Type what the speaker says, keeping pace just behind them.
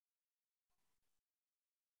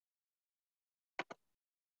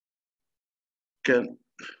Okay.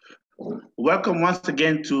 Welcome once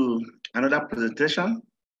again to another presentation.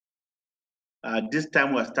 This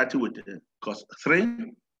time we're starting with course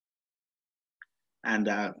 3. And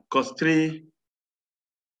course 3,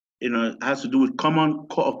 has to do with common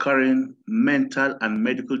co-occurring mental and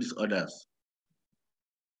medical disorders.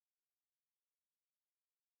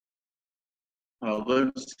 We're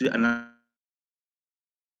going to see an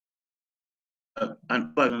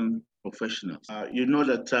professionals. You know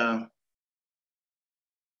that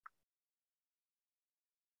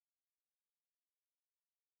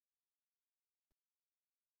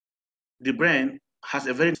the brain has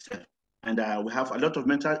a very and we have a lot of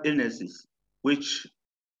mental illnesses which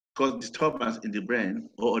cause disturbance in the brain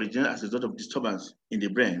or originate as a result of disturbance in the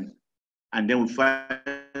brain, and then we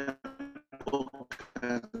find all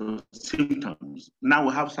kinds of symptoms. Now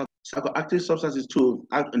we have psychoactive substances to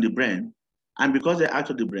act on the brain, and because they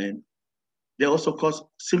act on the brain, they also cause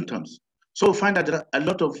symptoms. So we find that there are a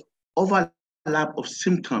lot of overlap of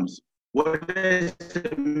symptoms, whether it's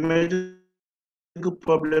a medical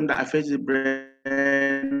problem that affects the brain,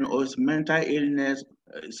 or it's mental illness,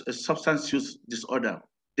 it's a substance use disorder.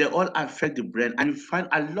 They all affect the brain, and you find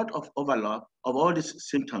a lot of overlap of all these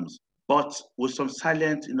symptoms, but with some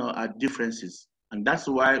silent, differences. And that's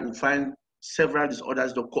why we find several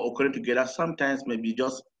disorders that occurring together. Sometimes maybe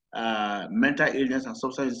just mental illness and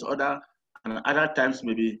substance disorder, and other times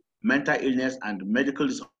maybe mental illness and medical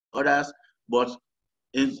disorders. But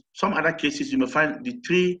in some other cases, you may find the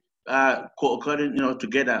three co-occurring,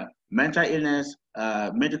 together: mental illness,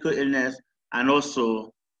 medical illness, and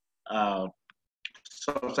also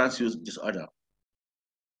substance use disorder.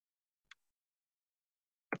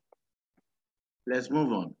 Let's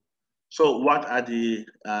move on. So what are the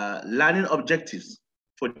learning objectives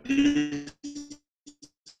for this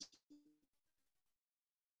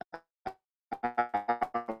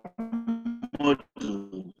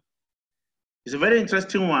module? It's a very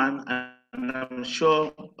interesting one, and I'm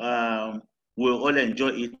sure we'll all enjoy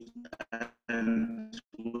it, and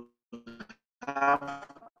we'll have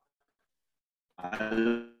a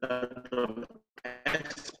lot of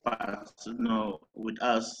experts, with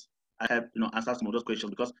us. I have, answer some of those questions,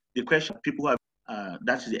 because the question people have,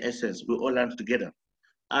 that is the essence. We all learn together.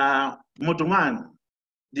 Module 1,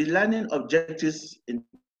 the learning objectives in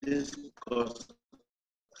this course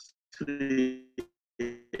 3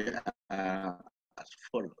 as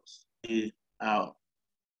follows. The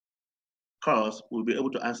course will be able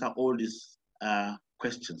to answer all these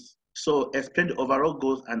questions. So explain the overall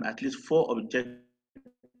goals and at least 4 objectives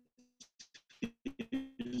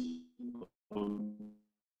of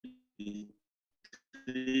the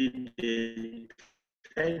 3-day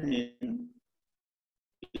training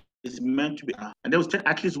is meant to be, and they will set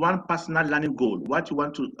at least one personal learning goal, what you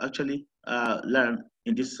want to actually learn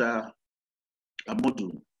in this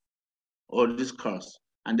module or this course,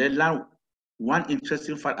 and then learn one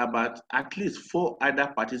interesting fact about at least 4 other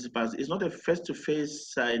participants. It's not a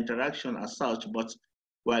face-to-face interaction as such, but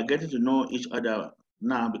we are getting to know each other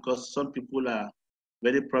now, because some people are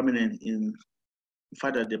very prominent in the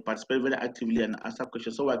fact that they participate very actively and answer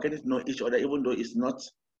questions. So we are getting to know each other, even though it's not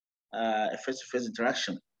a face-to-face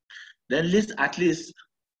interaction. Then list at least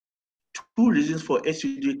 2 reasons for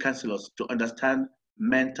SUD counselors to understand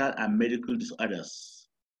mental and medical disorders.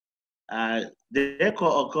 They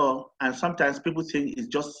occur, and sometimes people think it's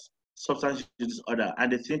just substance use disorder,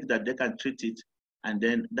 and they think that they can treat it, and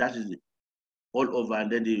then that is all over,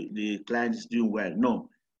 and then the client is doing well. No,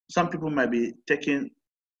 some people might be taking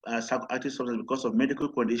psychoactive substances because of medical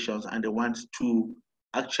conditions, and they want to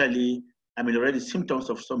actually ameliorate the symptoms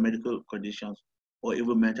of some medical conditions or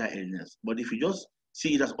even mental illness. But if you just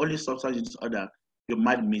see it as only substance use disorder, you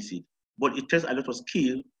might miss it. But it takes a lot of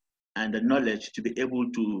skill and the knowledge to be able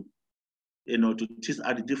to, to tease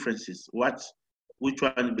out the differences. Which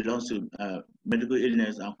one belongs to medical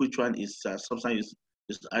illness, and which one is substance use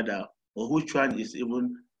disorder, or which one is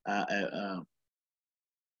even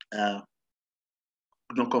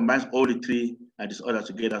combines all the 3 disorders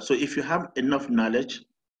together. So if you have enough knowledge,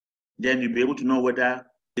 then you'll be able to know whether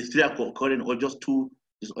the 3 are co-occurring or just 2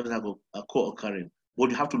 disorders are co-occurring. But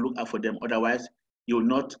you have to look out for them, otherwise you will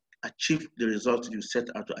not achieve the results you set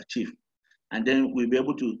out to achieve. And then we'll be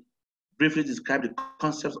able to briefly describe the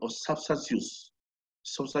concepts of substance use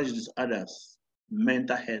disorders,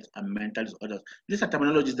 mental health, and mental disorders. These are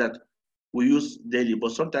terminologies that we use daily,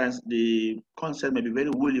 but sometimes the concept may be very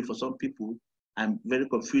woolly for some people and very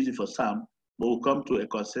confusing for some, but we'll come to a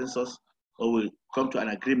consensus, or we'll come to an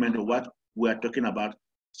agreement of what we are talking about,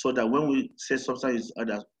 so that when we say substance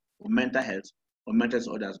disorders or mental health or mental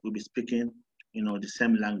disorders, we'll be speaking, the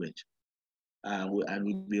same language. and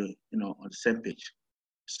we'll be, on the same page.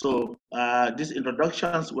 So these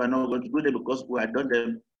introductions, we're not going to do them because we have done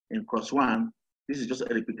them in course one. This is just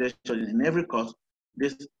a repetition. In every course,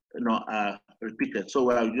 this are repeated. So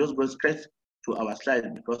we're just going straight to our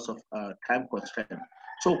slide because of time constraint.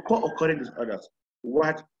 So co-occurring disorders,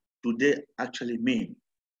 what do they actually mean?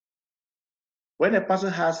 When a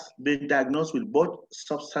person has been diagnosed with both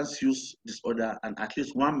substance use disorder and at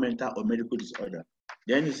least one mental or medical disorder,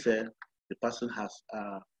 then you say the person has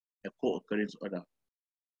a co-occurring disorder.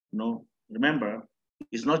 Remember,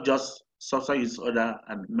 it's not just substance use disorder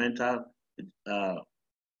and mental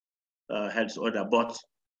health disorder, but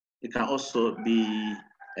it can also be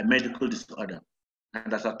a medical disorder.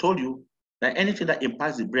 And as I told you, that anything that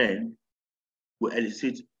impacts the brain will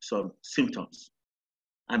elicit some symptoms.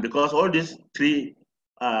 And because all these three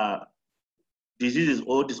diseases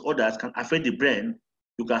or disorders can affect the brain,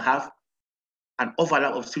 you can have an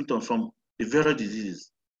overlap of symptoms from the various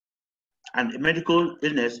diseases. And a medical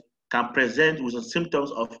illness can present with some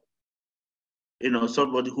symptoms of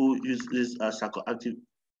somebody who uses psychoactive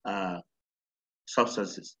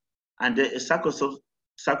substances. And the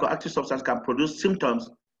psychoactive substance can produce symptoms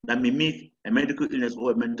that mimic a medical illness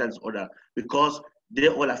or a mental disorder because they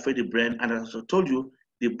all affect the brain. And as I told you,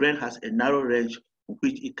 the brain has a narrow range in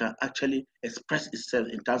which it can actually express itself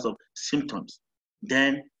in terms of symptoms.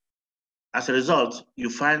 Then, as a result, you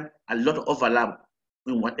find a lot of overlap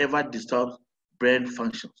in whatever disturbs brain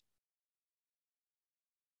functions.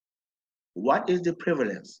 What is the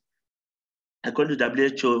prevalence? According to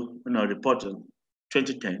WHO report in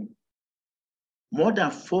 2010, more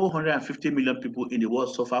than 450 million people in the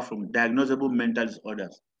world suffer from diagnosable mental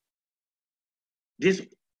disorders. This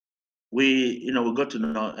we got to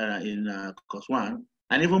know in course one,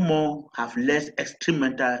 and even more have less extreme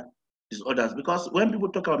mental disorders, because when people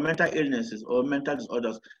talk about mental illnesses or mental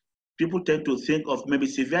disorders, people tend to think of maybe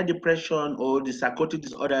severe depression or the psychotic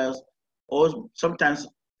disorders, or sometimes,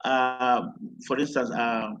 for instance,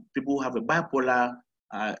 people who have a bipolar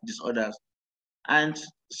disorders, and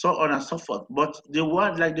so on and so forth. But the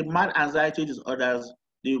word like the mild anxiety disorders,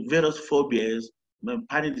 the various phobias,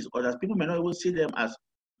 panic disorders, people may not even see them as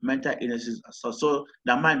mental illnesses. So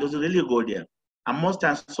the mind doesn't really go there. And most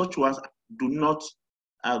times, such ones do not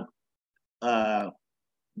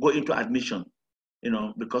go into admission,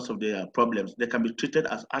 because of their problems. They can be treated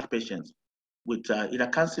as outpatients with either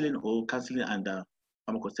counseling or counseling and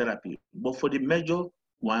pharmacotherapy. But for the major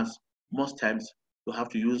ones, most times you have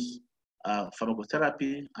to use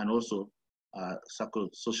pharmacotherapy and also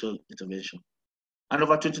psychosocial intervention. And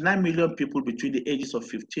over 29 million people between the ages of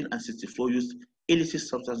 15 and 64 use illicit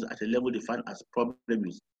substances at a level defined as problem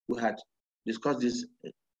use. We had discussed this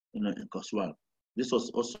in course one. This was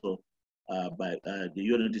also by the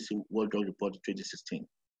UTC World Drug Report 2016.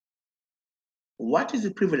 What is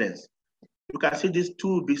the prevalence? You can see these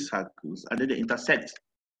two big circles and then they intersect.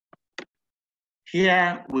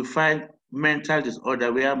 Here we find mental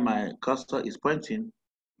disorder where my cursor is pointing.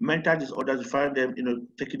 Mental disorders, you find them,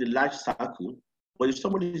 taking the large circle. But if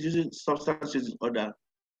somebody is using substance use disorder,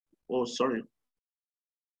 oh, sorry.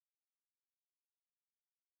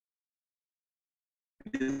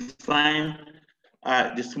 You find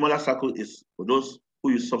the smaller circle is for those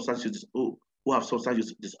who use substance use, who have substance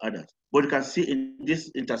use disorders. But you can see in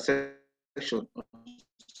this intersection,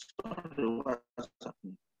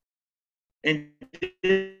 in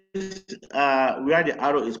this, where the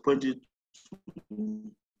arrow is pointed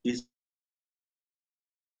to is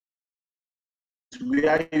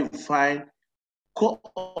where you find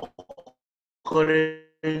co-occurring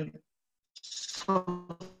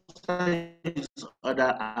substance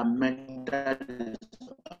disorder and mental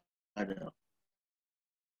disorder.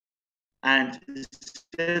 And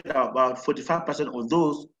instead about 45% of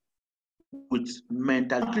those with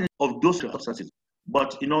mental of those substances.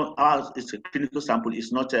 But ours is a clinical sample,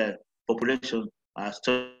 it's not a population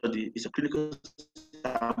study, it's a clinical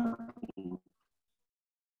sample.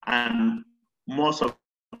 And most of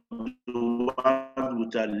the ones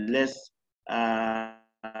with a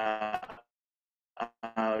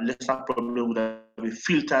lesser problem would have been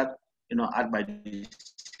filtered, out by the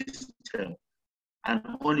system, and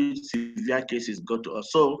only severe cases go to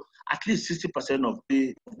us. So at least 60% of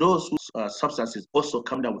those substances also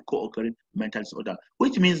come down with co-occurring mental disorder,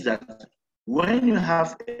 which means that when you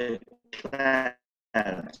have a client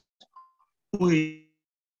who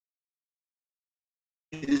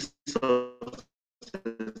is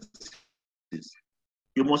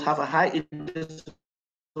you must have a high index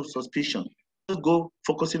of suspicion. Just go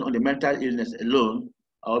focusing on the mental illness alone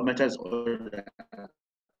or mental disorder,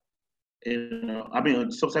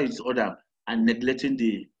 on substance disorder, and neglecting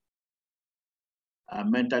the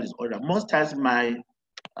mental disorder. Most times my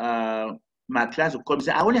clients will come and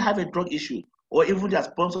say, I only have a drug issue, or even their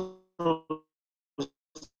sponsor will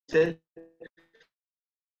say,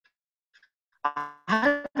 I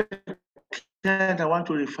have a client I want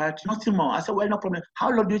to refer to, nothing more. I said, well, no problem.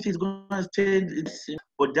 How long do you think it's going to stay in this?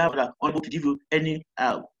 But they are unable to give you any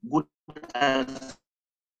good answer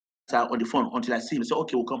on the phone until I see him. So,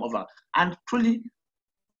 okay, we'll come over. And truly,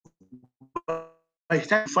 by the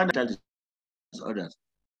time you find out disorders.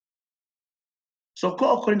 So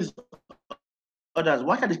co-occurring disorders,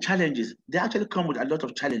 what are the challenges? They actually come with a lot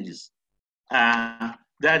of challenges. There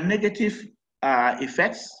are negative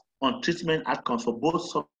effects on treatment outcomes for both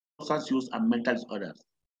substance use and mental disorders.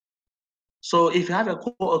 So if you have a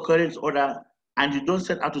co-occurring disorder and you don't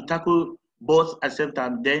set out to tackle both at the same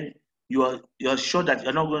time, then you're sure that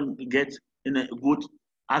you're not going to get in a good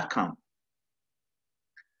outcome.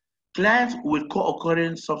 Clients with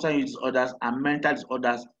co-occurring substance use disorders and mental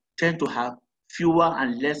disorders tend to have fewer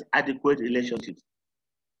and less adequate relationships.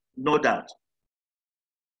 No doubt.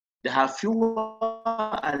 They have fewer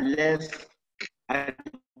and less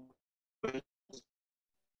adequate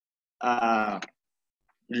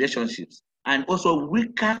relationships, and also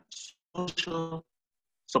weaker social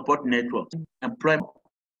support networks, employment.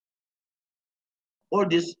 All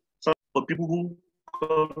this for people who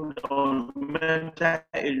come on mental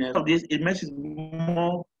illness. Of this, it makes it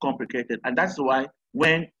more complicated, and that's why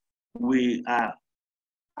when we are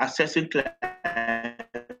assessing clients,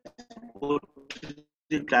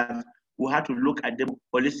 we have to look at them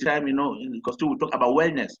holistically, because we talk about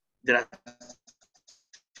wellness. There are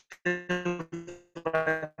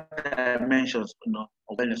dimensions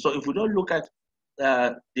of wellness. So if we don't look at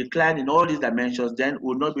decline in all these dimensions, then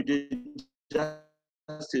we'll not be doing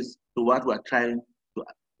justice to what we're trying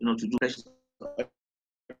to do.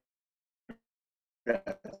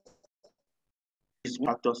 These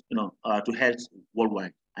factors, to health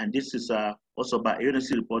worldwide. And this is also by a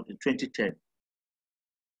UTC report in 2010.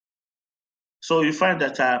 So you find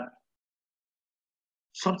that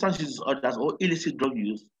substance use disorders or illicit drug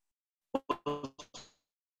use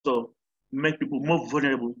also make people more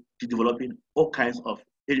vulnerable to developing all kinds of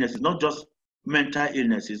illnesses, not just mental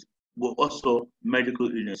illnesses, but also medical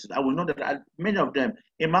illnesses. I will know that many of them,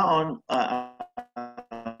 in my own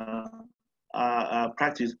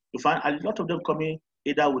practice, you find a lot of them coming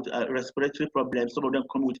either with respiratory problems, some of them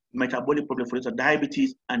come with metabolic problems, for instance,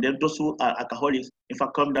 diabetes, and then those who are alcoholics, in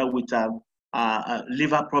fact, come down with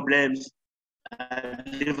liver problems,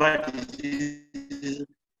 liver disease,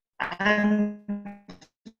 and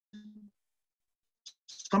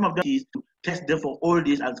some of them is to test them for all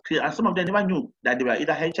this, and some of them never knew that they were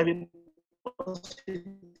either HIV positive,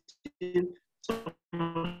 some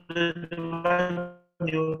of them never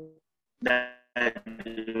knew that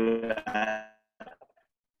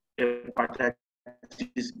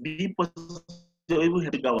hepatitis B positive,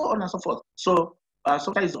 even so on and so forth. So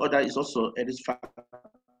substance disorder is also a risk factor,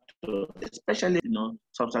 especially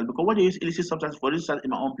substance, because when they use illicit substance, for instance,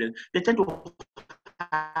 in my own place, they tend to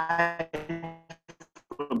hide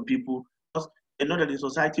from people because they know that the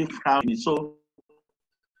society frowns it. So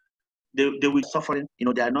they will suffering.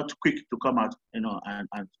 They are not quick to come out,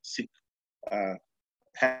 and seek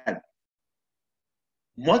help.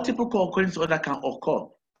 Multiple co-occurring disorder can occur,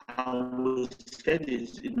 and we said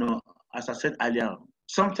this, as I said earlier.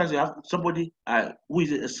 Sometimes you have somebody who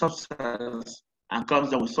is a substance and comes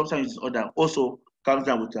down with substance disorder, also comes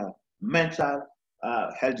down with a mental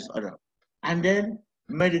health disorder, and then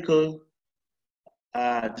medical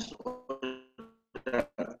disorder.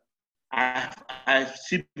 I've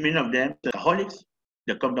seen many of them, alcoholics.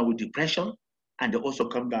 They come down with depression, and they also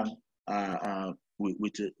come down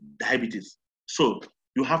with diabetes. So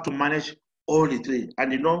you have to manage all the three,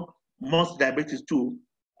 and most diabetes too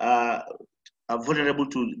are vulnerable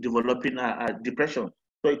to developing depression.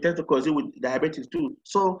 So it tends to cause you with diabetes too.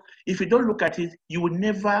 So if you don't look at it, you will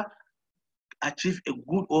never achieve a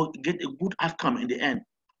good or get a good outcome in the end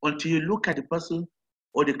until you look at the person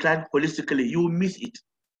or the client holistically. You will miss it,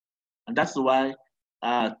 and that's why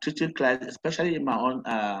treating clients, especially in my own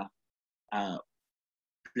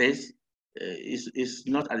place, is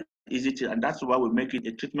not an easy thing, and that's why we make it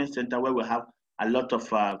a treatment center where we have a lot of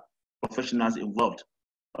professionals involved.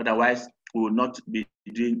 Otherwise, we will not be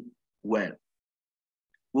doing well.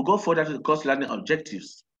 We'll go further to the course learning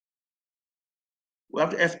objectives. We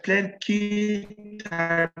have to explain key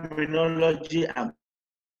terminology and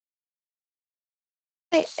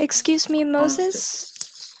excuse me, Moses.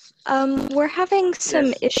 We're having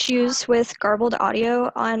some issues with garbled audio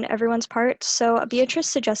on everyone's part, so Beatrice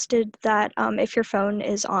suggested that if your phone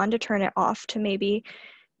is on, to turn it off, to maybe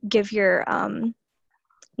give your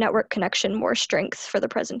network connection more strength for the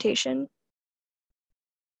presentation.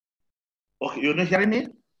 Okay, you're not hearing me?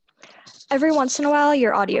 Every once in a while,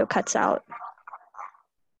 your audio cuts out.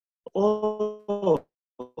 Oh,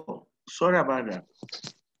 sorry about that.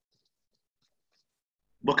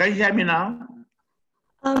 But can you hear me now?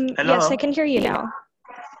 Hello? Yes, I can hear you now.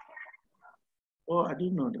 Oh, I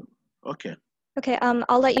didn't know that. Okay. Okay,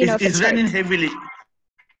 I'll let you know if it's it raining starts. heavily.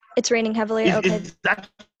 It's raining heavily? Okay. It's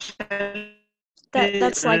actually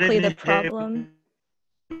That's likely the raining problem.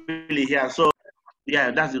 heavily here. So,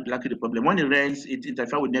 yeah, that's likely the problem. When it rains, it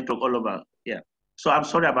interferes with network all over. Yeah. So I'm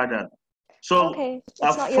sorry about that. So, Okay,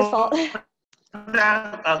 it's not your fault.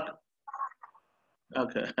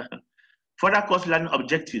 Okay. Further course learning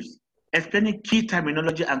objectives, explaining key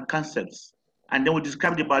terminology and concepts, and then we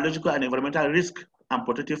describe the biological and environmental risk and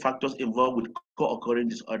protective factors involved with co-occurring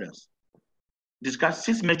disorders. Discuss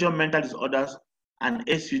 6 major mental disorders and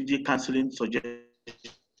SUD counseling suggestions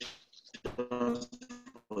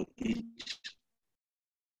for each.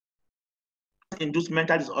 Induced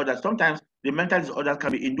mental disorders. Sometimes the mental disorders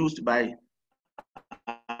can be induced by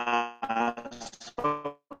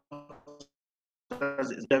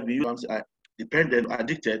dependent or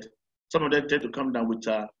addicted. Some of them tend to come down with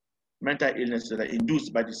mental illness that are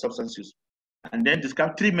induced by the substance use. And then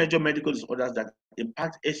describe 3 major medical disorders that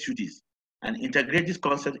impact SUDs and integrate this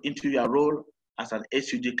concept into your role as an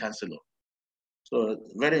SUD counselor. So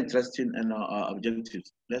very interesting and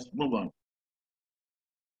objectives. Let's move on.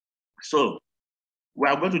 So we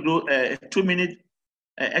are going to do a 2-minute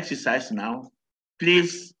exercise now.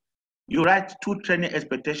 Please, you write 2 training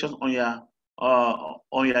expectations on your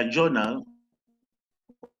journal,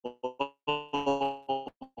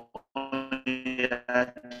 on your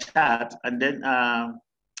chat, and then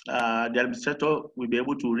the administrator will be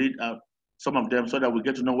able to read out some of them so that we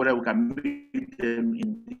get to know whether we can meet them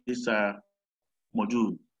in this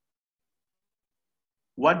module.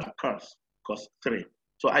 What course? Course 3.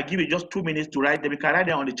 So I give you just 2 minutes to write them. You can write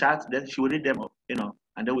them on the chat, then she will read them,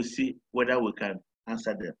 and then we'll see whether we can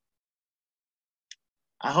answer them.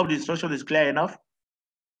 I hope the instruction is clear enough.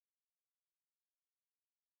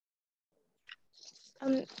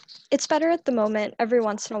 It's better at the moment. Every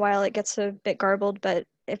once in a while it gets a bit garbled, but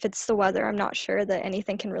if it's the weather, I'm not sure that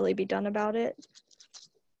anything can really be done about it.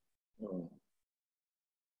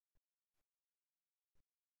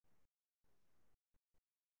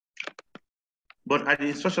 But are the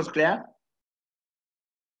instructions clear?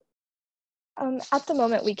 At the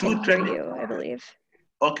moment we can hear you, I believe.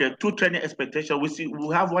 Okay, 2 training expectations. We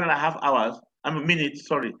have 1.5 hours, minutes,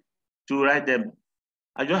 sorry, to write them.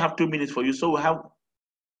 I just have 2 minutes for you. So we have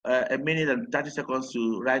 1 minute and 30 seconds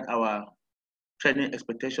to write our training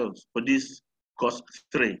expectations for this course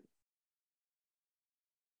 3.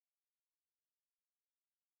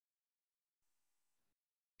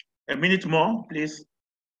 A minute more, please.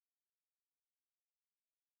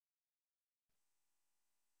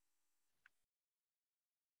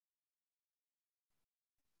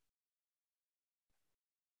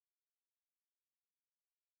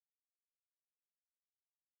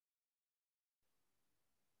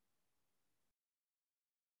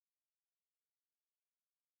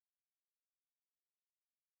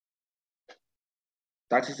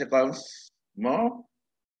 Thirty seconds more.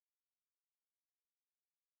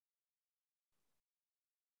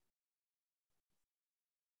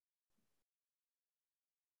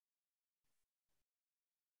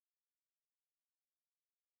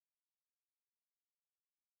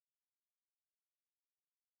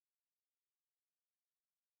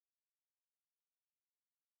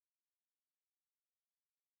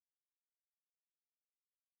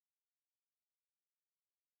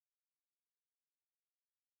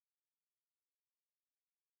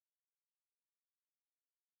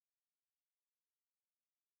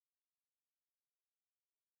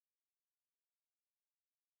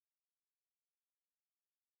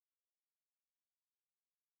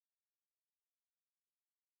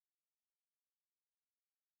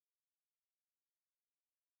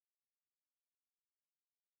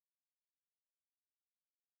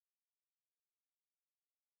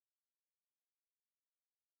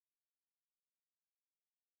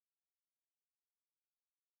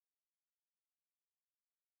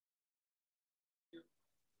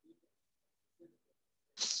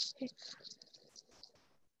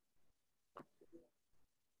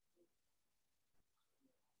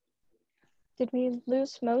 Did we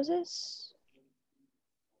lose Moses?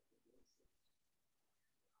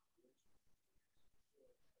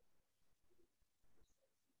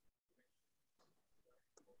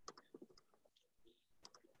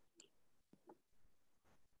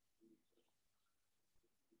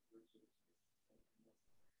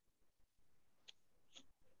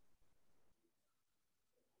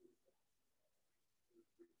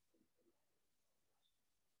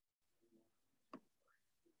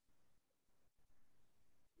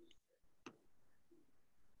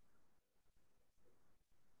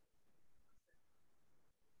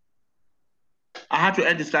 have to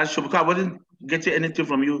end the slideshow because I wasn't getting anything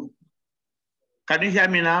from you. Can you hear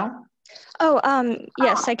me now? Oh,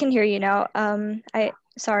 yes, I can hear you now.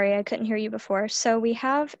 Sorry, I couldn't hear you before. So we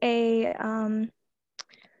have a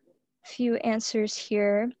few answers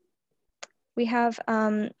here. We have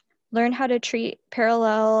learn how to treat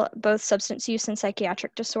parallel both substance use and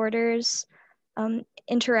psychiatric disorders,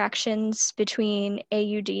 interactions between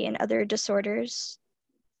AUD and other disorders.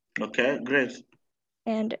 Okay, great.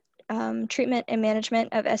 And treatment and management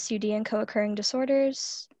of SUD and co-occurring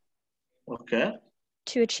disorders. Okay.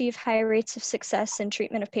 To achieve high rates of success in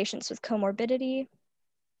treatment of patients with comorbidity.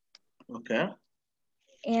 Okay.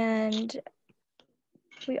 And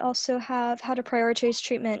we also have how to prioritize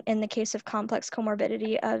treatment in the case of complex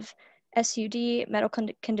comorbidity of SUD, medical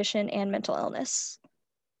condition, and mental illness.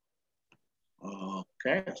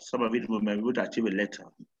 Okay, some of it we may achieve it later.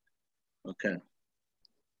 Okay.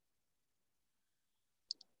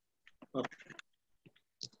 Okay.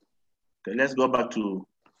 Okay, let's go back to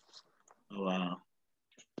our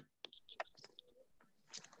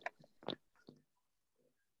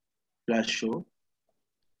flash show.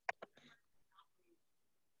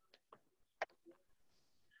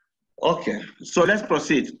 Okay, so let's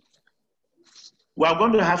proceed. We are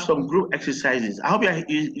going to have some group exercises. I hope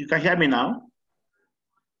you can hear me now.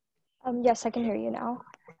 Yes, I can hear you now.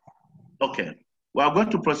 Okay, we are going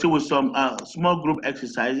to proceed with some small group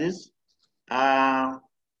exercises. We are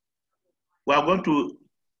going to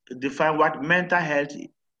define what mental health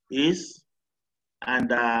is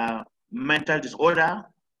and mental disorder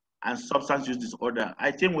and substance use disorder. I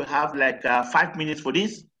think we have like 5 minutes for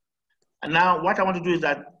this. And now what I want to do is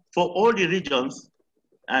that for all the regions,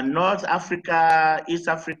 North Africa, East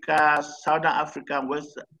Africa, Southern Africa, and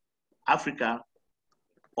West Africa,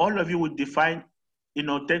 all of you will define,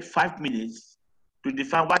 take 5 minutes to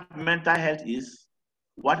define what mental health is,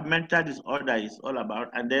 what mental disorder is all about,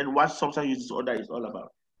 and then what substance use disorder is all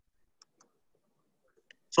about.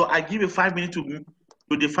 So I give you 5 minutes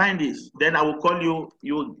to define this. Then I will call you,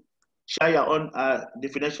 you share your own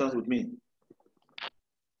definitions with me.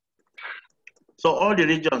 So all the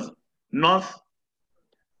regions, North,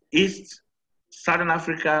 East, Southern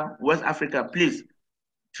Africa, West Africa, please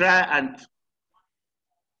try and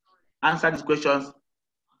answer these questions.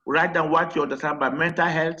 Write down what you understand by mental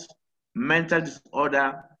health, mental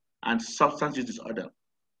disorder, and substance use disorder.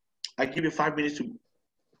 I give you 5 minutes to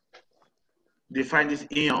define this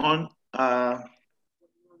in your own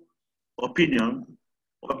opinion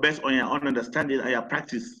or based on your own understanding and your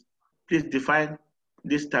practice. Please define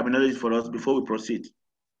this terminology for us before we proceed.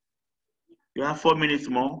 You have 4 minutes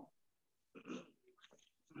more,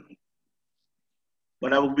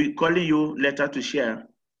 but I will be calling you later to share.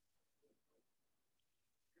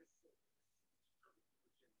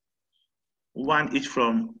 One each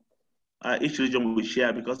from each region will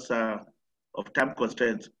share because of time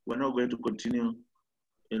constraints. We're not going to continue,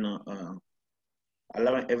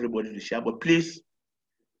 allowing everybody to share. But please,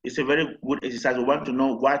 it's a very good exercise. We want to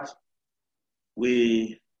know what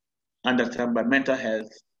we understand by mental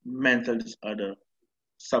health, mental disorder,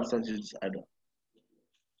 substance use disorder.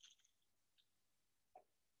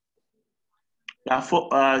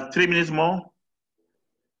 For 3 minutes more.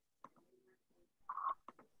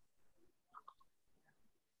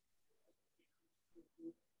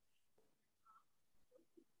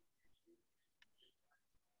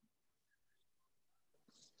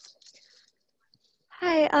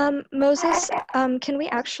 Hi, Moses, can we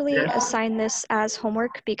actually assign this as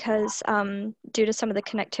homework because due to some of the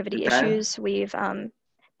connectivity issues, we've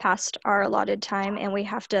passed our allotted time and we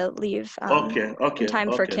have to leave in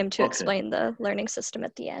time for Kim to explain the learning system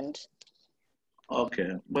at the end.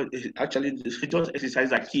 Okay, but actually those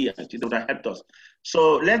exercises are key, actually, that would have helped us.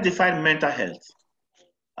 So let's define mental health.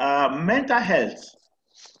 Mental health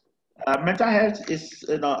is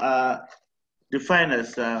defined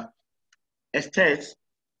as a state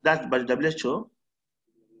that's by the WHO.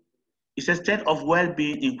 It's a state of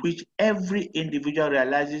well-being in which every individual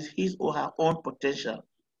realizes his or her own potential,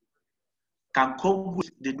 can cope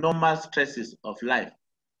with the normal stresses of life,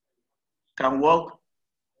 can work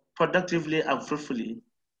productively and fruitfully,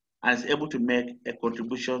 and is able to make a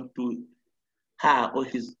contribution to her or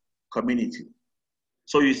his community.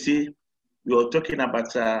 So you see, we are talking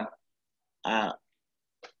about an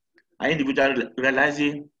individual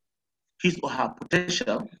realizing his or her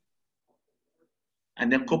potential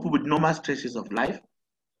and then cope with normal stresses of life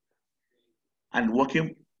and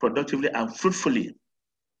working productively and fruitfully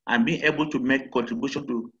and being able to make contribution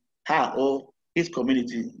to her or his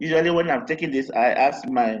community. Usually when I'm taking this, I ask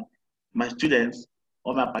my students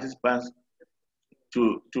or my participants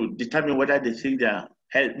to determine whether they think they are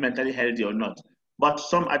mentally healthy or not. but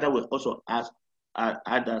some other will also add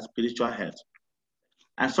spiritual health.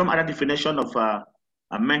 And some other definition of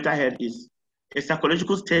mental health is a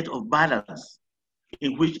psychological state of balance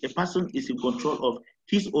in which a person is in control of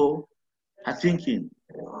his or her thinking,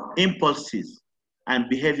 impulses, and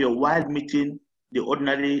behavior while meeting the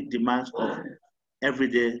ordinary demands of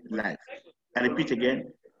everyday life. I repeat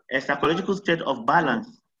again, a psychological state of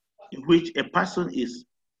balance in which a person is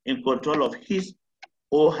in control of his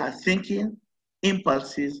or her thinking,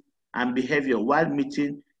 impulses, and behavior while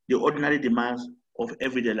meeting the ordinary demands of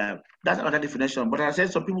everyday life. That's another definition. But as I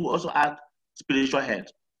said, some people also add spiritual health.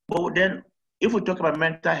 But then, if we talk about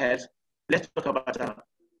mental health, let's talk about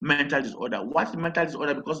mental disorder. What's mental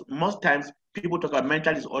disorder? Because most times people talk about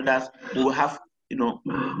mental disorders, we will have,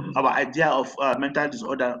 our idea of mental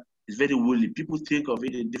disorder is very woolly. People think of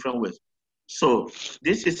it in different ways. So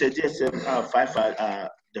this is a DSM-5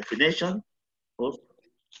 definition.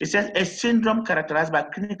 It says a syndrome characterized by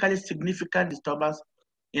clinically significant disturbance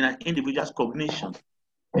in an individual's cognition,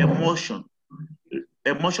 emotional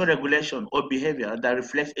regulation, or behavior that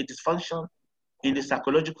reflects a dysfunction in the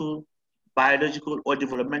psychological, biological, or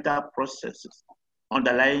developmental processes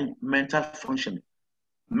underlying mental functioning.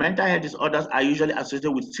 Mental health disorders are usually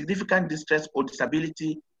associated with significant distress or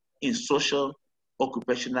disability in social,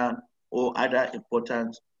 occupational, or other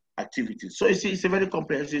important activities. So you see, it's a very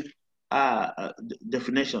comprehensive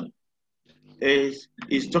definition. Is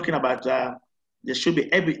talking about there should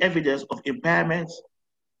be evidence of impairment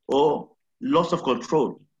or loss of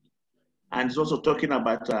control, and it's also talking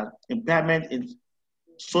about impairment in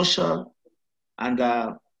social and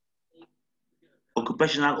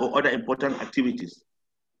occupational or other important activities.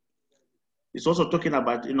 It's also talking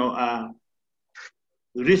about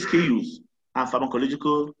risky use and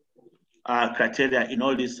pharmacological criteria in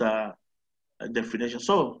all these definitions.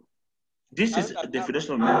 So this is a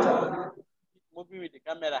definition of mental. Moving with the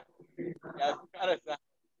camera.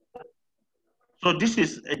 So this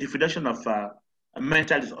is a definition of a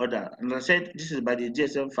mental disorder. And I said this is by the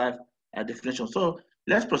DSM-5 definition. So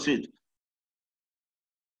let's proceed.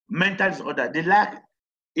 Mental disorder,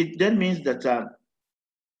 it then means that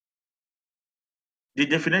the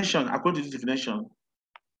definition, according to this definition,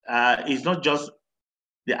 is not just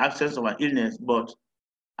the absence of an illness, but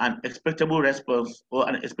an expectable response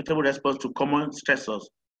to common stressors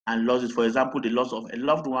and losses. For example, the loss of a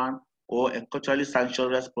loved one or a culturally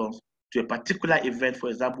sanctioned response to a particular event, for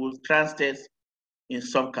example, transdeath in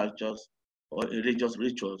some cultures or religious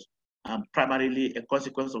rituals, and primarily a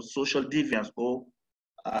consequence of social deviance or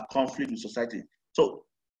conflict with society. So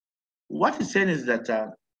what he's saying is that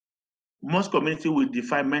most communities will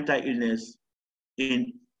define mental illness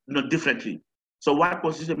differently. So what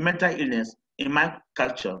constitutes mental illness in my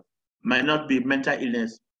culture might not be mental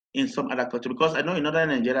illness in some other culture, because I know in northern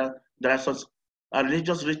Nigeria there are such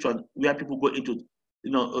religious rituals where people go into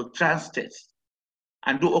trance states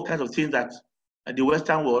and do all kinds of things that the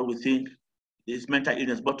Western world we think is mental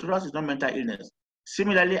illness, but to us it's not mental illness.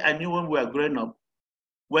 Similarly, I knew when we were growing up,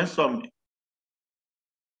 when some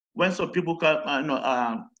people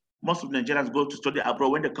come, most of Nigerians go to study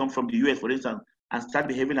abroad, when they come from the US, for instance, and start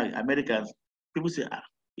behaving like Americans, people say,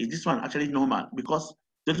 is this one actually normal? Because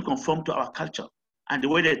they don't conform to our culture. And the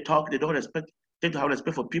way they talk, they don't tend to have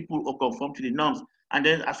respect for people or conform to the norms. And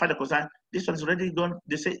then as far as they're concerned, this one is already gone,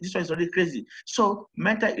 they say this one is already crazy. So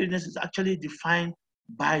mental illness is actually defined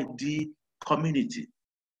by the community.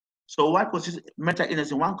 So what constitutes mental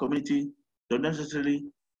illness in one community don't necessarily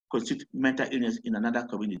constitute mental illness in another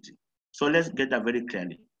community. So let's get that very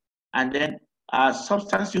clearly. And then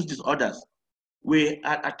substance use disorders. We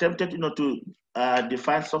attempted to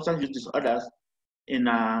define substance use disorders in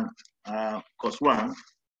course 1.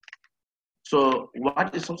 So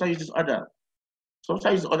what is substance use disorder?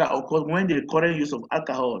 Substance use disorder occurs when the recurrent use of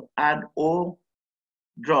alcohol and or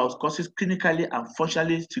drugs causes clinically and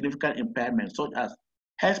functionally significant impairment, such as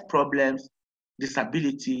health problems,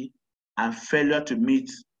 disability, and failure to meet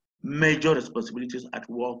major responsibilities at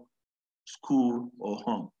work, school, or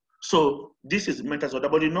home. So this is mental disorder.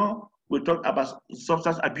 But we talk about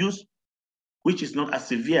substance abuse, which is not as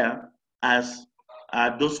severe as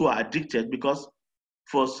those who are addicted, because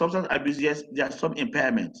for substance abuse, yes, there are some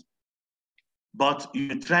impairments. But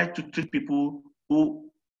you try to treat people who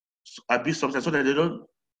abuse substance so that they don't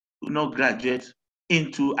graduate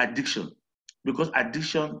into addiction, because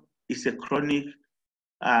addiction is a chronic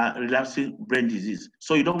relapsing brain disease.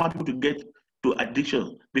 So you don't want people to get to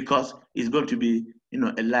addiction, because it's going to be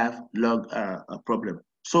a lifelong problem.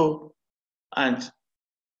 So, and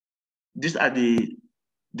these are the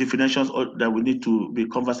definitions that we need to be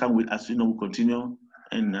conversant with as we continue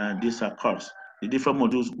in this course. the different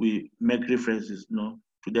modules, we make references,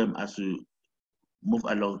 to them as we move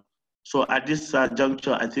along. So at this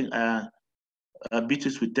juncture, I think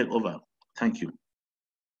Beatrice will take over. Thank you.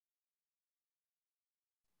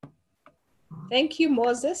 Thank you,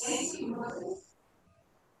 Moses.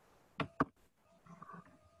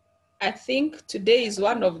 I think today is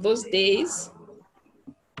one of those days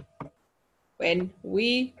when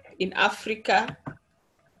we in Africa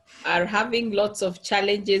are having lots of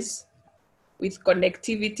challenges with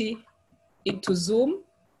connectivity into Zoom.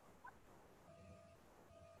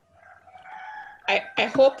 I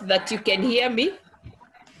hope that you can hear me.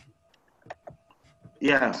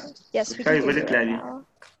 Yeah. Yes, we can hear you very clearly.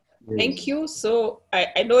 Thank you. So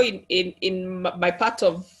I know in my part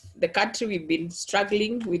of the country, we've been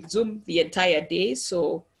struggling with Zoom the entire day.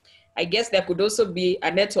 So I guess there could also be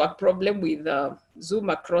a network problem with Zoom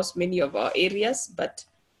across many of our areas, but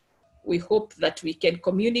we hope that we can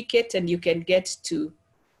communicate and you can get to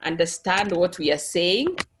understand what we are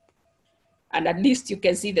saying. And at least you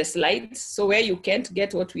can see the slides. So where you can't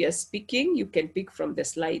get what we are speaking, you can pick from the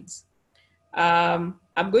slides. I'm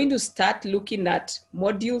going to start looking at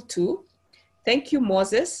module 2. Thank you,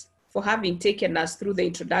 Moses, for having taken us through the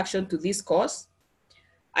introduction to this course.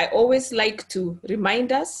 I always like to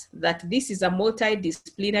remind us that this is a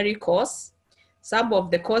multidisciplinary course. Some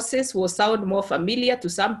of the courses will sound more familiar to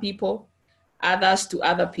some people, others to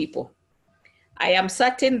other people. I am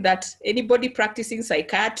certain that anybody practicing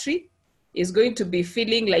psychiatry is going to be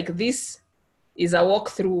feeling like this is a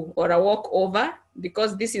walkthrough or a walkover,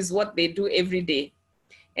 because this is what they do every day.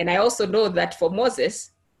 And I also know that for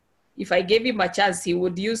Moses, if I gave him a chance, he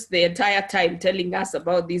would use the entire time telling us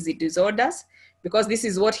about these disorders, because this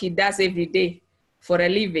is what he does every day for a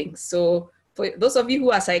living. So for those of you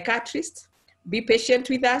who are psychiatrists, be patient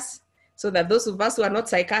with us so that those of us who are not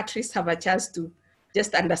psychiatrists have a chance to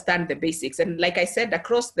just understand the basics. And like I said,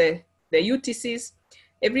 across the UTCs,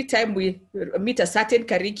 every time we meet a certain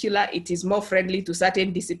curricula, it is more friendly to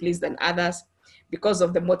certain disciplines than others because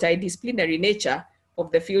of the multidisciplinary nature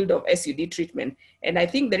of the field of SUD treatment. And I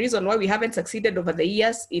think the reason why we haven't succeeded over the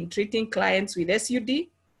years in treating clients with SUD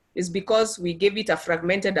is because we gave it a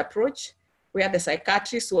fragmented approach, where the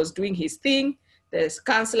psychiatrist was doing his thing, the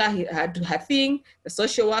counselor had her thing, the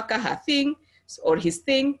social worker her thing, or his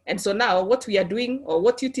thing. And so now what we are doing, or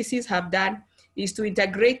what UTCs have done, is to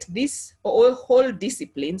integrate these whole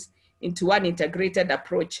disciplines into one integrated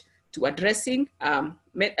approach to addressing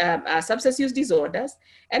substance use disorders,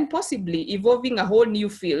 and possibly evolving a whole new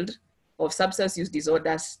field of substance use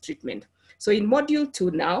disorders treatment. So in module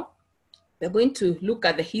 2 now, we're going to look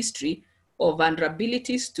at the history of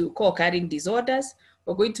vulnerabilities to co-occurring disorders.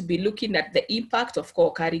 We're going to be looking at the impact of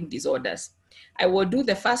co-occurring disorders. I will do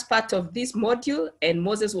the first part of this module, and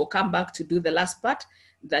Moses will come back to do the last part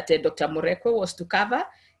that Dr. Morekwe was to cover.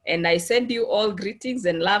 And I send you all greetings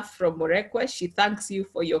and love from Morekwe. She thanks you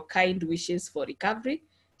for your kind wishes for recovery.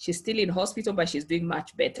 She's still in hospital, but she's doing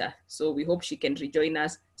much better. So we hope she can rejoin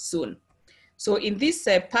us soon. So in this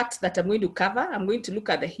part that I'm going to cover, I'm going to look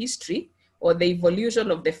at the history or the evolution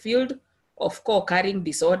of the field of co-occurring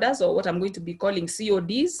disorders, or what I'm going to be calling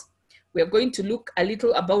CODs. We're going to look a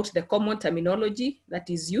little about the common terminology that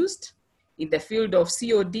is used in the field of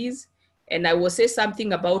CODs. And I will say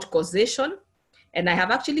something about causation. And I have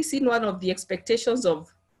actually seen one of the expectations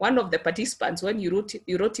of one of the participants when you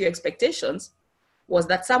wrote your expectations was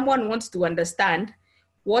that someone wants to understand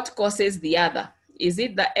what causes the other. Is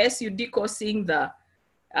it the SUD causing the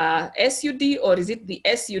SUD, or is it the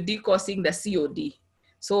SUD causing the COD?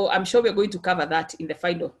 So I'm sure we're going to cover that in the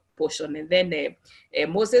final portion. And then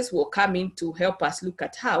Moses will come in to help us look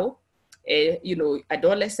at how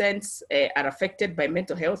adolescents are affected by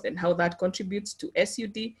mental health and how that contributes to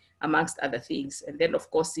SUD, amongst other things. And then,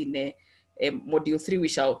 of course, in module 3, we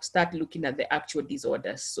shall start looking at the actual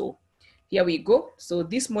disorders. So here we go. So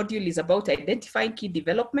this module is about identifying key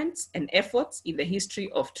developments and efforts in the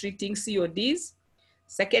history of treating CODs.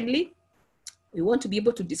 Secondly, we want to be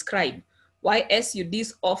able to describe why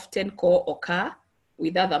SUDs often co-occur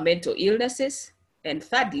with other mental illnesses. And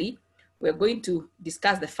thirdly, we're going to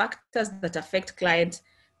discuss the factors that affect client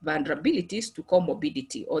vulnerabilities to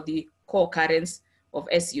comorbidity, or the co-occurrence of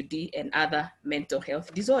SUD and other mental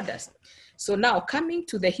health disorders. So now, coming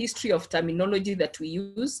to the history of terminology that we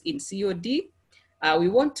use in COD, we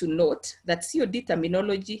want to note that COD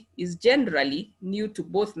terminology is generally new to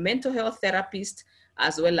both mental health therapists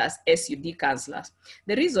as well as SUD counselors.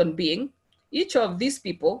 The reason being, each of these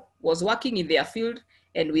people was working in their field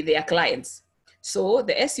and with their clients. So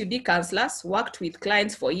the SUD counselors worked with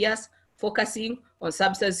clients for years, focusing on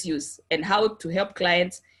substance use and how to help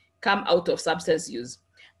clients come out of substance use.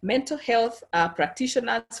 mental health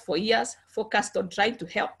practitioners for years focused on trying to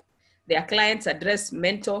help their clients address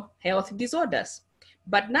mental health disorders.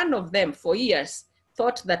 But none of them for years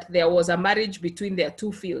thought that there was a marriage between their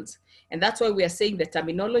two fields. And that's why we are saying the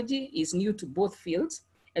terminology is new to both fields.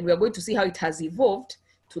 And we're going to see how it has evolved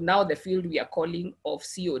to now the field we are calling of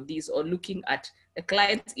CODs, or looking at the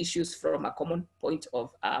client's issues from a common point of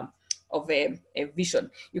a vision.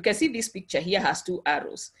 You can see this picture here has two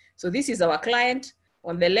arrows. So this is our client.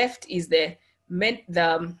 On the left is the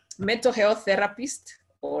mental health therapist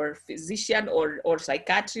or physician or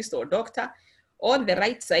psychiatrist or doctor. On the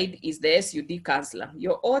right side is the SUD counselor.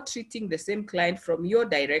 You're all treating the same client from your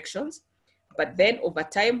directions, but then over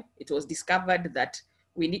time, it was discovered that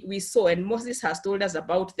we saw, and Moses has told us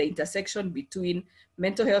about the intersection between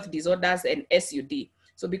mental health disorders and SUD.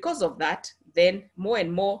 So because of that, then more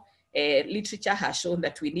and more literature has shown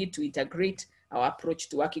that we need to integrate our approach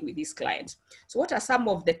to working with these clients. So what are some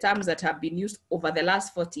of the terms that have been used over the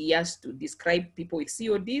last 40 years to describe people with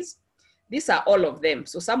CODs? These are all of them.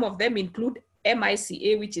 So some of them include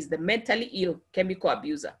MICA, which is the mentally ill chemical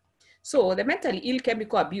abuser. So the mentally ill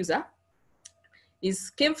chemical abuser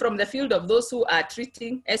came from the field of those who are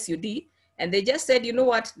treating SUD, and they just said, you know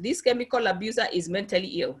what, this chemical abuser is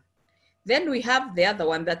mentally ill. Then we have the other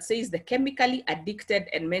one that says the chemically addicted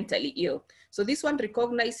and mentally ill. So this one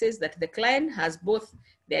recognizes that the client has both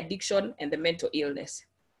the addiction and the mental illness.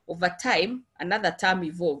 Over time, another term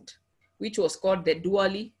evolved, which was called the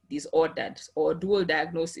dually disordered or dual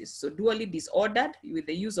diagnosis. So dually disordered with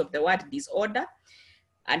the use of the word disorder.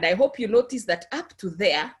 And I hope you notice that up to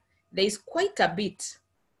there is quite a bit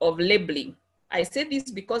of labeling. I say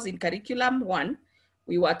this because in curriculum 1,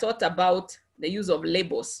 we were taught about the use of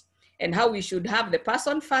labels and how we should have the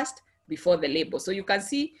person first before the label. So you can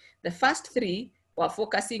see the first 3 were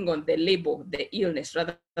focusing on the label, the illness,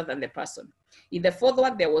 rather than the person. In the fourth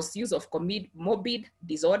one, there was use of comorbid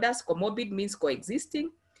disorders. Comorbid means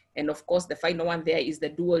coexisting. And of course, the final one there is the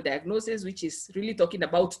dual diagnosis, which is really talking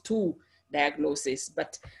about 2 diagnoses.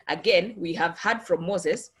 But again, we have heard from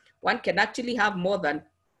Moses, one can actually have more than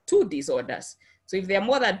 2 disorders. So if there are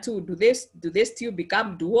more than 2, do they still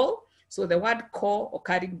become dual? So the word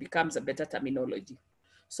co-occurring becomes a better terminology.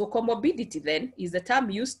 So comorbidity then is the term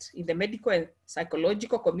used in the medical and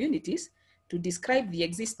psychological communities to describe the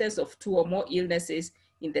existence of 2 or more illnesses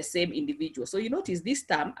in the same individual. So you notice this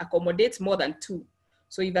term accommodates more than 2.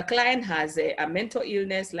 So if a client has a mental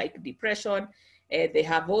illness like depression, they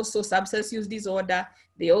have also substance use disorder,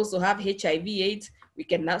 they also have HIV/AIDS, we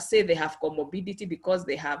can now say they have comorbidity because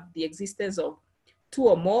they have the existence of 2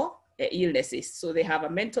 or more illnesses. So they have a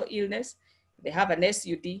mental illness, they have an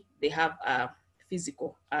SUD, they have a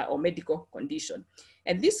physical or medical condition.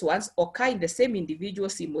 And these ones occur in the same individual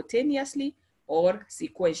simultaneously or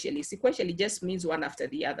sequentially. Sequentially just means one after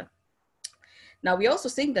the other. Now we're also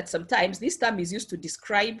saying that sometimes this term is used to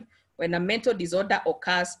describe when a mental disorder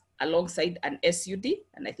occurs alongside an SUD,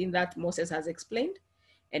 and I think that Moses has explained.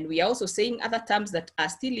 And we are also saying other terms that are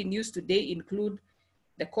still in use today include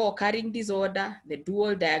the co-occurring disorder, the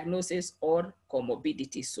dual diagnosis, or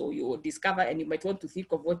comorbidity. So you will discover, and you might want to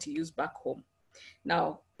think of what you use back home.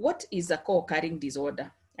 Now, what is a co-occurring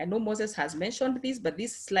disorder? I know Moses has mentioned this, but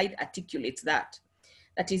this slide articulates that.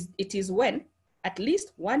 That is, it is when at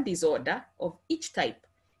least one disorder of each type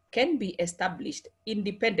can be established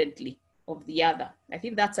independently of the other. I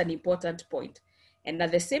think that's an important point. And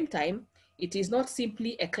at the same time, it is not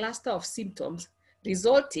simply a cluster of symptoms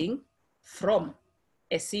resulting from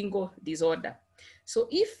a single disorder. So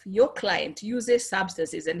if your client uses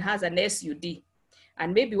substances and has an SUD,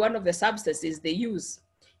 and maybe one of the substances they use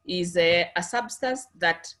is a substance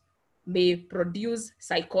that may produce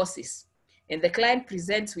psychosis, and the client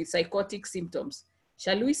presents with psychotic symptoms,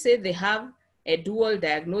 shall we say they have a dual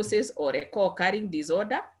diagnosis or a co-occurring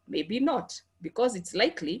disorder? Maybe not, because it's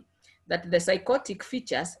likely that the psychotic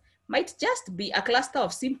features might just be a cluster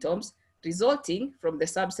of symptoms resulting from the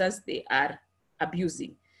substance they are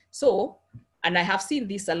abusing. So, and I have seen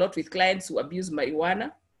this a lot with clients who abuse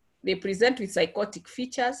marijuana. They present with psychotic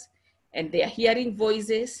features and they are hearing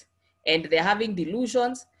voices and they're having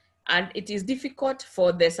delusions, and it is difficult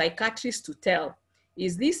for the psychiatrist to tell,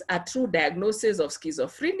 is this a true diagnosis of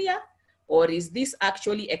schizophrenia, or is this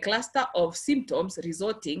actually a cluster of symptoms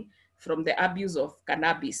resulting from the abuse of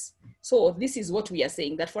cannabis? So this is what we are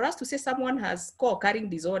saying, that for us to say someone has co-occurring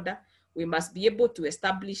disorder, we must be able to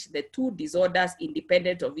establish the 2 disorders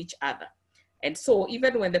independent of each other. And so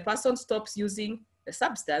even when the person stops using the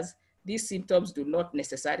substance, these symptoms do not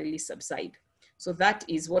necessarily subside. So that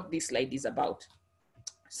is what this slide is about.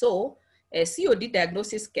 So a COD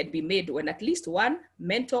diagnosis can be made when at least one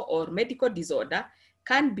mental or medical disorder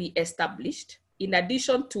can be established in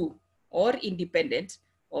addition to or independent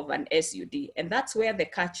of an SUD. And that's where the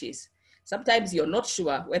catch is. Sometimes you're not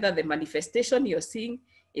sure whether the manifestation you're seeing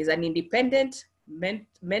is an independent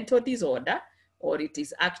mental disorder or it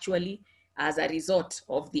is actually as a result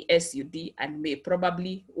of the SUD and may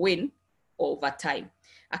probably wane over time.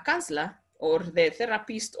 A counselor or the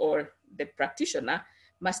therapist or the practitioner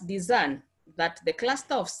must discern that the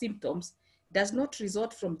cluster of symptoms does not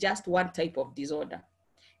result from just one type of disorder.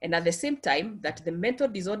 And at the same time, that the mental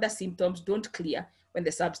disorder symptoms don't clear when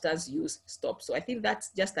the substance use stops. So I think that's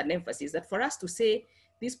just an emphasis that for us to say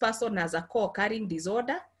this person has a co-occurring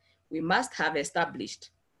disorder, we must have established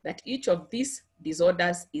that each of these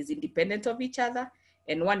disorders is independent of each other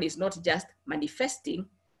and one is not just manifesting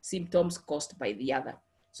symptoms caused by the other.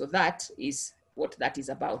 So that is what that is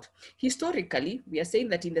about. Historically, we are saying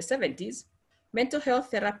that in the 70s, mental health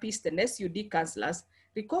therapists and SUD counselors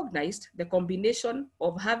recognized the combination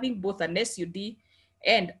of having both an SUD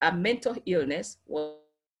and a mental illness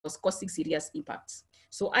was causing serious impacts.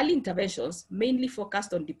 So early interventions mainly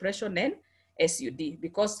focused on depression and SUD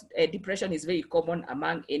because depression is very common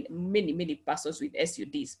among many persons with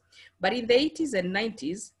SUDs. But in the 80s and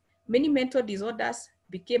 90s, many mental disorders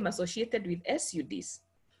became associated with SUDs,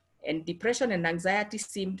 and depression and anxiety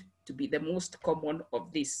seemed to be the most common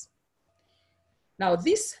of these. Now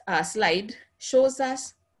this slide shows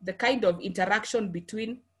us the kind of interaction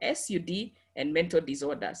between SUD and mental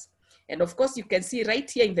disorders. And of course, you can see right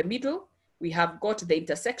here in the middle, we have got the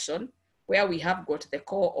intersection where we have got the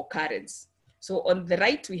co-occurrence. So on the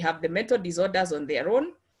right, we have the mental disorders on their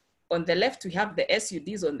own. On the left, we have the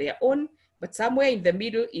SUDs on their own, but somewhere in the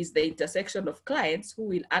middle is the intersection of clients who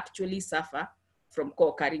will actually suffer from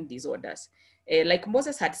co-occurring disorders. Like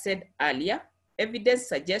Moses had said earlier, evidence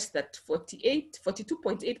suggests that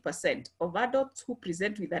 42.8% of adults who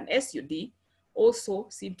present with an SUD also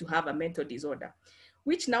seem to have a mental disorder,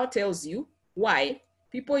 which now tells you why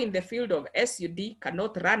people in the field of SUD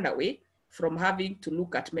cannot run away from having to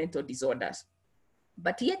look at mental disorders.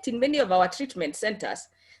 But yet in many of our treatment centers,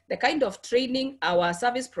 the kind of training our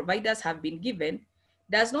service providers have been given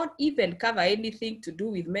does not even cover anything to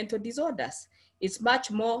do with mental disorders. It's much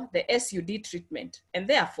more the SUD treatment. And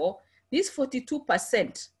therefore, these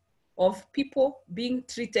 42% of people being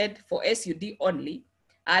treated for SUD only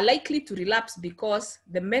are likely to relapse because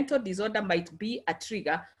the mental disorder might be a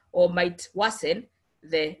trigger or might worsen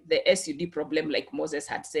the SUD problem, like Moses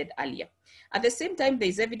had said earlier. At the same time, there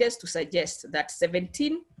is evidence to suggest that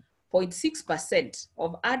 17.6%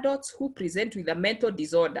 of adults who present with a mental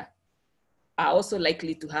disorder are also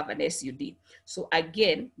likely to have an SUD. So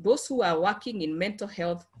again, those who are working in mental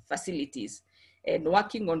health facilities and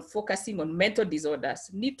working on focusing on mental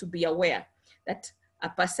disorders need to be aware that a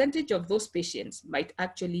percentage of those patients might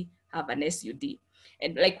actually have an SUD.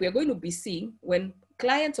 And like we're going to be seeing, when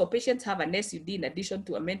clients or patients have an SUD in addition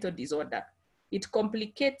to a mental disorder, it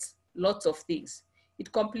complicates lots of things.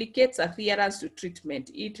 It complicates adherence to treatment.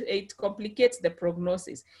 It complicates the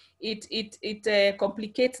prognosis. It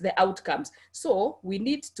complicates the outcomes. So we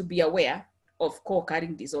need to be aware of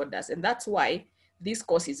co-occurring disorders. And that's why this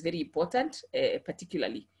course is very important,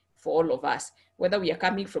 particularly for all of us, whether we are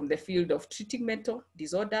coming from the field of treating mental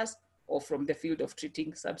disorders or from the field of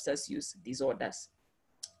treating substance use disorders.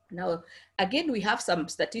 Now, again, we have some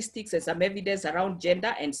statistics and some evidence around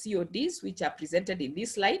gender and CODs, which are presented in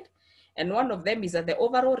this slide. And one of them is that the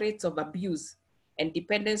overall rates of abuse and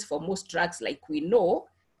dependence for most drugs, like we know,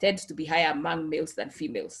 tends to be higher among males than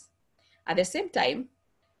females. At the same time,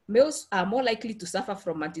 males are more likely to suffer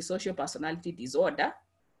from antisocial personality disorder,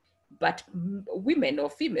 but women or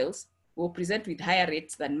females will present with higher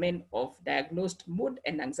rates than men of diagnosed mood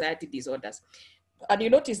and anxiety disorders. And you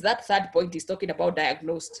notice that third point is talking about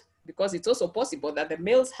diagnosed, because it's also possible that the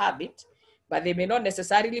males have it, but they may not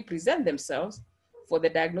necessarily present themselves for the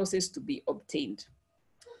diagnosis to be obtained.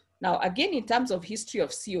 Now, again, in terms of history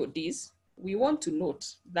of CODs, we want to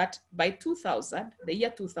note that by 2000, the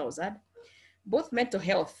year 2000, both mental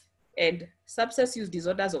health and substance use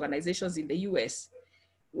disorders organizations in the US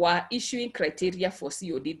were issuing criteria for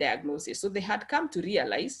COD diagnosis. So they had come to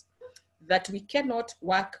realize that we cannot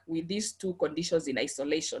work with these two conditions in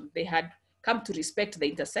isolation. They had come to respect the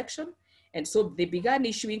intersection, and so they began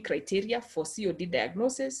issuing criteria for COD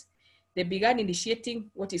diagnosis. They began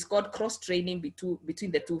initiating what is called cross-training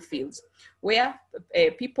between the two fields, where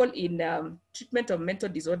people in treatment of mental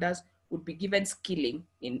disorders would be given skilling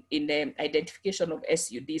in the identification of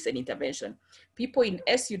SUDs and intervention. People in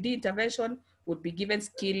SUD intervention would be given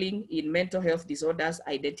skilling in mental health disorders,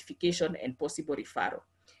 identification, and possible referral.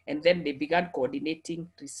 And then they began coordinating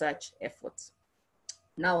research efforts.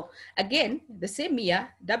 Now, again, the same year,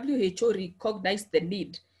 WHO recognized the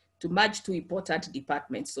need to merge two important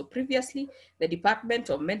departments. So previously, the Department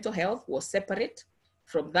of Mental Health was separate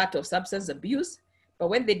from that of substance abuse. But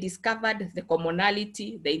when they discovered the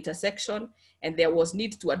commonality, the intersection, and there was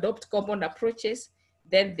need to adopt common approaches,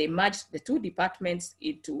 then they merged the two departments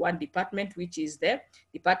into one department, which is the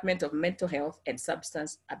Department of Mental Health and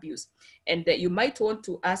Substance Abuse. And you might want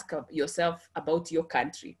to ask yourself about your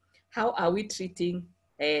country. How are we treating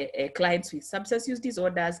clients with substance use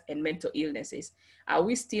disorders and mental illnesses? Are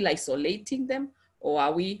we still isolating them, or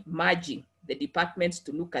are we merging the departments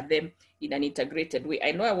to look at them in an integrated way?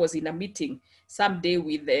 I know I was in a meeting someday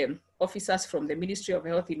with officers from the Ministry of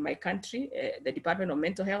Health in my country, the Department of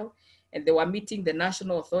Mental Health, and they were meeting the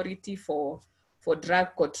National Authority for Drug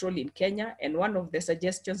Control in Kenya. And one of the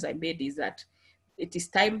suggestions I made is that it is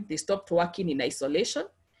time they stopped working in isolation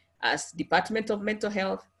as Department of Mental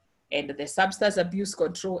Health and the Substance Abuse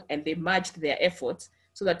Control, and they merged their efforts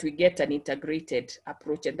so that we get an integrated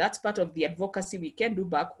approach. And that's part of the advocacy we can do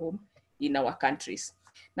back home in our countries.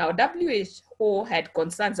 Now, WHO had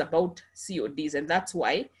concerns about CODs, and that's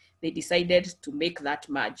why they decided to make that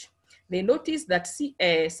merge. They noticed that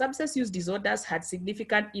substance use disorders had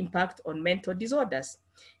significant impact on mental disorders.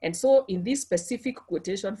 And so in this specific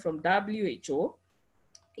quotation from WHO,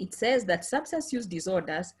 it says that substance use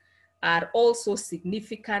disorders are also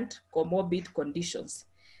significant comorbid conditions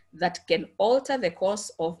that can alter the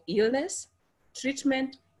course of illness,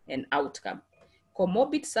 treatment, and outcome.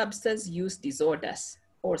 Comorbid substance use disorders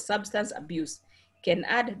or substance abuse can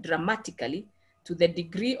add dramatically to the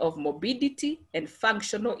degree of morbidity and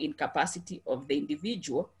functional incapacity of the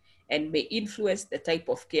individual and may influence the type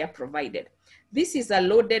of care provided. This is a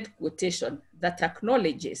loaded quotation that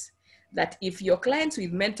acknowledges that if your clients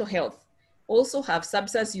with mental health also have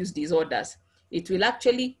substance use disorders, it will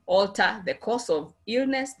actually alter the course of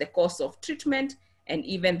illness, the course of treatment, and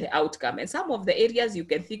even the outcome. And some of the areas you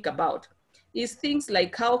can think about is things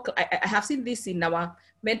like how, I have seen this in our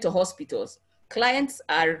mental hospitals. Clients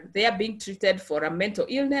are there being treated for a mental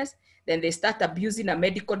illness, then they start abusing a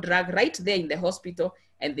medical drug right there in the hospital,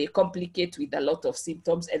 and they complicate with a lot of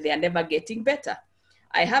symptoms, and they are never getting better.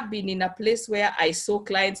 I have been in a place where I saw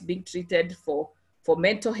clients being treated for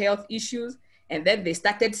mental health issues, and then they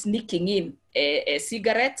started sneaking in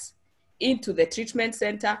cigarettes into the treatment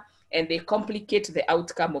center, and they complicate the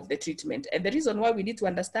outcome of the treatment. And the reason why we need to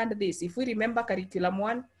understand this, if we remember curriculum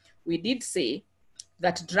 1, we did say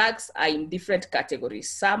that drugs are in different categories.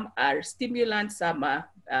 Some are stimulants, some are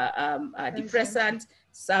depressants,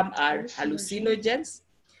 some are hallucinogens,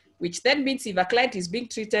 which then means if a client is being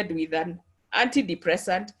treated with an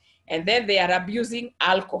antidepressant and then they are abusing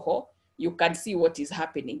alcohol, you can see what is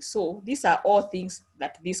happening. So these are all things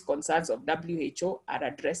that these concerns of WHO are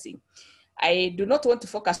addressing. I do not want to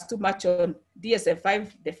focus too much on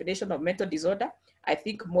DSM-5 definition of mental disorder. I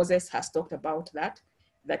think Moses has talked about that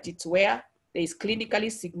it's where there is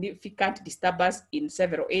clinically significant disturbance in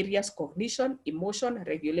several areas: cognition, emotion,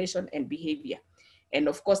 regulation, and behavior. And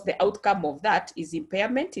of course, the outcome of that is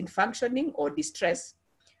impairment in functioning or distress.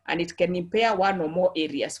 And it can impair one or more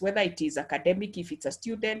areas, whether it is academic if it's a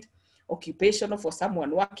student, occupational for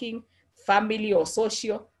someone working, family or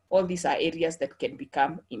social. All these are areas that can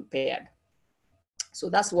become impaired. So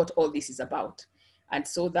that's what all this is about. And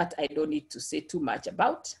so that I don't need to say too much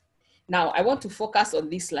about. Now, I want to focus on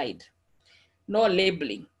this slide. No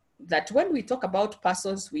labeling. That when we talk about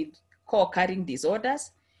persons with co-occurring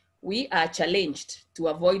disorders, we are challenged to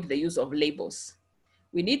avoid the use of labels.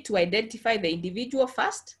 We need to identify the individual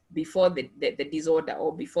first before the disorder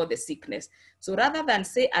or before the sickness. So rather than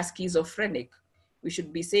say a schizophrenic, we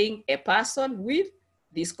should be saying a person with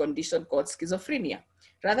this condition called schizophrenia.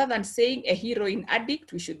 Rather than saying a heroin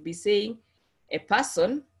addict, we should be saying a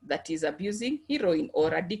person that is abusing heroin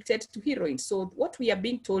or addicted to heroin. So what we are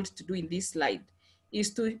being told to do in this slide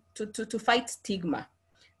is to fight stigma.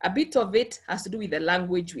 A bit of it has to do with the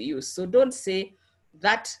language we use. So don't say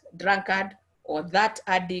that drunkard or that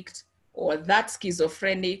addict or that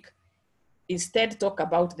schizophrenic. Instead, talk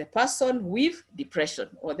about the person with depression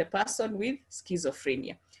or the person with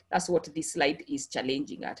schizophrenia. That's what this slide is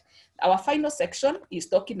challenging at. Our final section is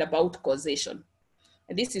talking about causation.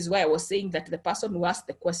 And this is why I was saying that the person who asked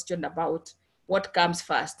the question about what comes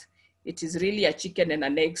first, it is really a chicken and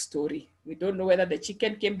an egg story. We don't know whether the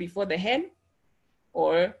chicken came before the hen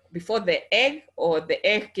or before the egg, or the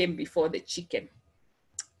egg came before the chicken.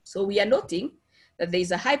 So we are noting that there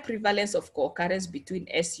is a high prevalence of co-occurrence between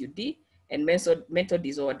SUD and mental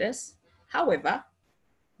disorders. However,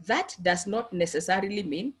 that does not necessarily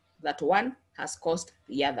mean that one has caused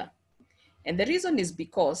the other. And the reason is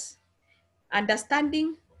because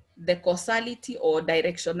Understanding the causality or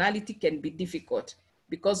directionality can be difficult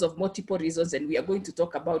because of multiple reasons, and we are going to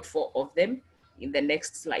talk about 4 of them in the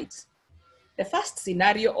next slides. The first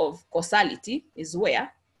scenario of causality is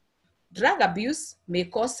where drug abuse may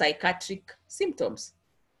cause psychiatric symptoms,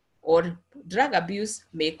 or drug abuse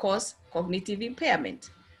may cause cognitive impairment,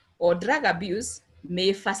 or drug abuse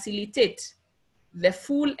may facilitate the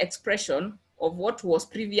full expression of what was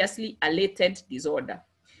previously a latent disorder.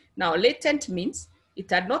 Now, latent means it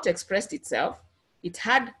had not expressed itself, it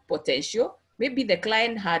had potential. Maybe the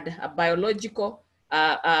client had a biological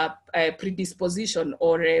predisposition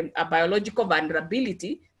or a biological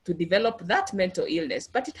vulnerability to develop that mental illness,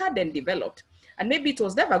 but it hadn't developed. And maybe it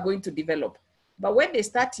was never going to develop. But when they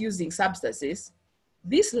start using substances,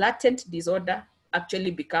 this latent disorder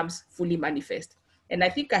actually becomes fully manifest. And I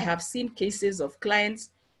think I have seen cases of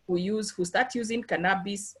clients who start using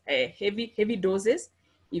cannabis, heavy doses,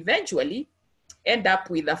 eventually end up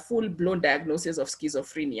with a full-blown diagnosis of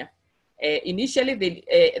schizophrenia. Initially,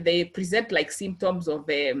 they present like symptoms of,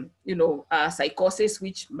 psychosis,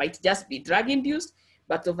 which might just be drug-induced,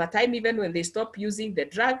 but over time, even when they stop using the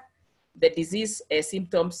drug, the disease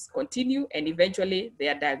symptoms continue, and eventually they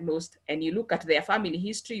are diagnosed. And you look at their family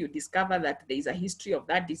history, you discover that there is a history of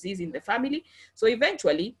that disease in the family. So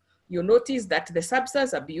eventually, you notice that the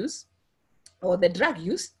substance abuse or the drug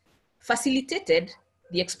use facilitated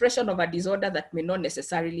the expression of a disorder that may not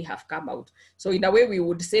necessarily have come out. So in a way, we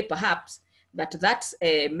would say perhaps that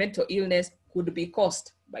mental illness could be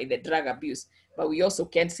caused by the drug abuse, but we also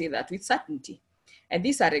can't say that with certainty. And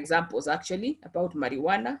these are examples actually about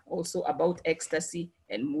marijuana, also about ecstasy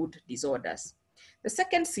and mood disorders. The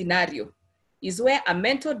second scenario is where a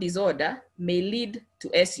mental disorder may lead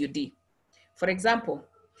to SUD. For example,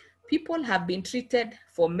 people have been treated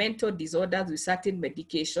for mental disorders with certain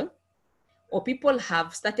medication, or people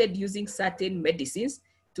have started using certain medicines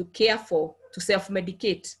to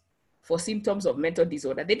self-medicate for symptoms of mental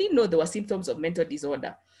disorder. They didn't know there were symptoms of mental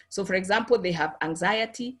disorder. So for example, they have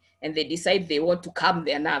anxiety and they decide they want to calm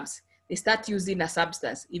their nerves. They start using a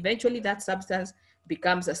substance. Eventually that substance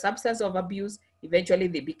becomes a substance of abuse. Eventually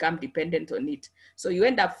they become dependent on it. So you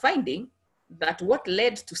end up finding that what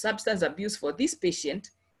led to substance abuse for this patient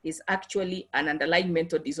is actually an underlying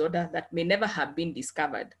mental disorder that may never have been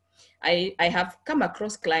discovered. I have come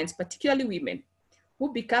across clients, particularly women,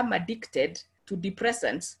 who become addicted to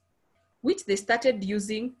depressants, which they started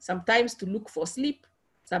using sometimes to look for sleep,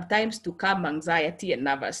 sometimes to calm anxiety and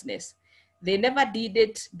nervousness. They never did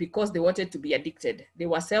it because they wanted to be addicted. They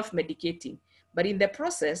were self-medicating. But in the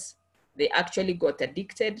process, they actually got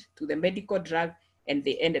addicted to the medical drug and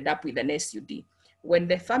they ended up with an SUD. When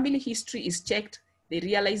the family history is checked, they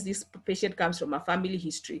realize this patient comes from a family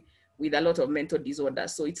history with a lot of mental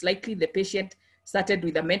disorders. So it's likely the patient started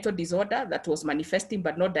with a mental disorder that was manifesting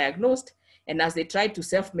but not diagnosed. And as they tried to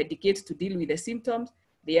self-medicate to deal with the symptoms,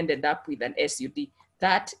 they ended up with an SUD.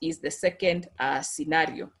 That is the second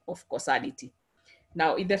scenario of causality.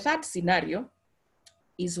 Now, in the third scenario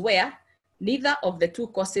is where neither of the two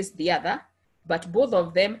causes the other, but both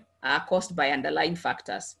of them are caused by underlying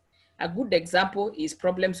factors. A good example is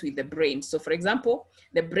problems with the brain. So for example,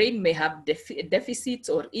 the brain may have deficits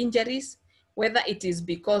or injuries, whether it is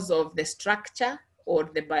because of the structure or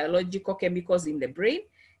the biological chemicals in the brain,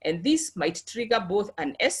 and this might trigger both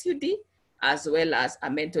an SUD as well as a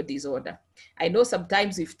mental disorder. I know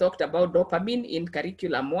sometimes we've talked about dopamine in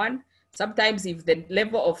curriculum 1. Sometimes if the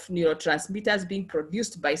level of neurotransmitters being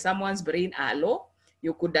produced by someone's brain are low,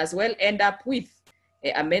 you could as well end up with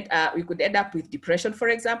you could end up with depression, for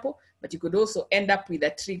example, but you could also end up with a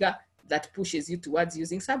trigger that pushes you towards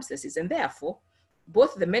using substances. And therefore,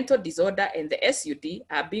 both the mental disorder and the SUD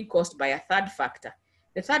are being caused by a third factor.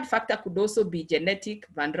 The third factor could also be genetic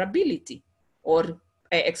vulnerability or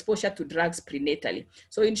exposure to drugs prenatally.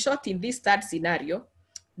 So in short, in this third scenario,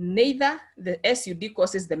 neither the SUD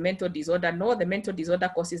causes the mental disorder nor the mental disorder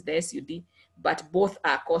causes the SUD, but both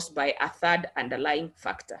are caused by a third underlying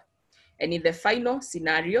factor. And in the final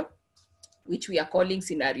scenario, which we are calling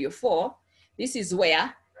scenario 4, this is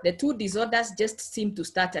where the two disorders just seem to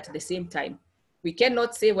start at the same time. We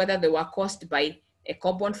cannot say whether they were caused by a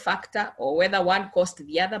common factor or whether one caused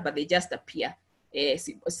the other, but they just appear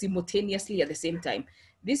simultaneously at the same time.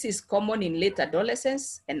 This is common in late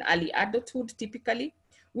adolescence and early adulthood typically,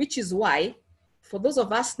 which is why for those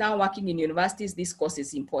of us now working in universities, this course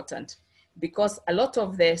is important, because a lot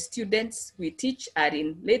of the students we teach are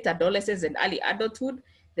in late adolescence and early adulthood,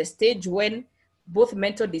 the stage when both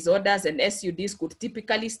mental disorders and SUDs could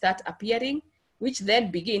typically start appearing, which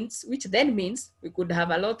then means we could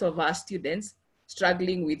have a lot of our students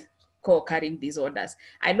struggling with co-occurring disorders.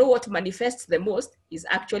 I know what manifests the most is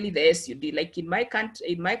actually the SUD. Like in my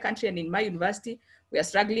country and in my university, we are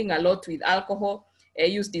struggling a lot with alcohol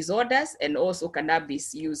use disorders and also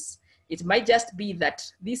cannabis use. It might just be that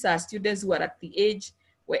these are students who are at the age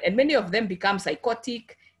where, and many of them become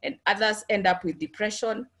psychotic and others end up with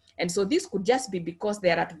depression. And so this could just be because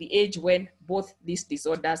they're at the age when both these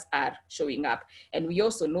disorders are showing up. And we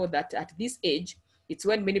also know that at this age, it's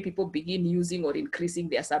when many people begin using or increasing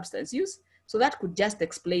their substance use. So that could just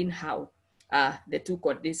explain how the two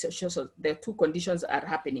conditions are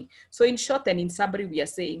happening. So in short and in summary, we are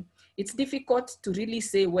saying it's difficult to really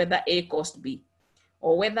say whether A caused B,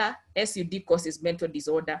 or whether SUD causes mental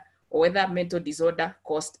disorder, or whether mental disorder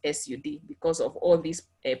caused SUD because of all these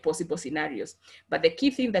possible scenarios. But the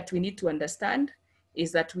key thing that we need to understand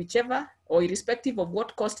is that whichever or irrespective of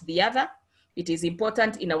what caused the other, it is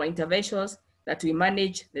important in our interventions that we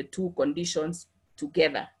manage the two conditions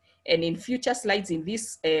together. And in future slides in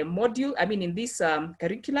this module, in this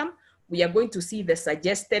curriculum, we are going to see the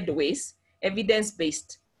suggested ways,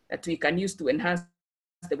 evidence-based, that we can use to enhance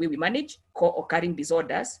the way we manage co-occurring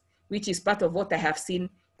disorders, which is part of what I have seen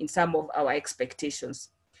in some of our expectations.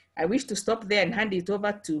 I wish to stop there and hand it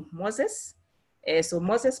over to Moses. So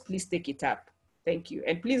Moses, please take it up. Thank you.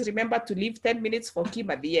 And please remember to leave 10 minutes for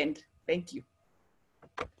Kim at the end. Thank you.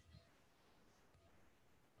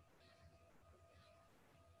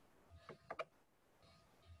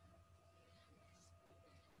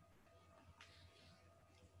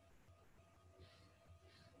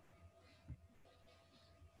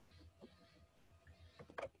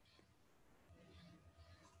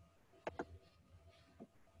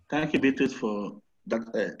 Thank you, Beatrice, for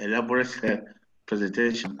that elaborate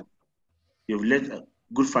presentation. You've laid a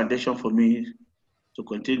good foundation for me to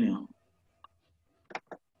continue.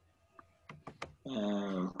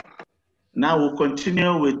 Now we'll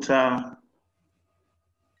continue with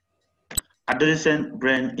adolescent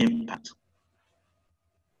brain impact.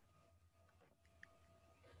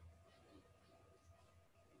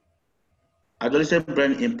 Adolescent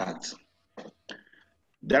brain impact.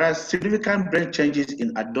 There are significant brain changes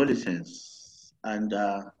in adolescence, and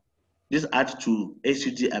this adds to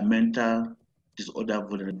SUD and mental disorder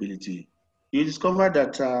vulnerability. You discover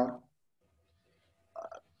that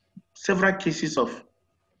several cases of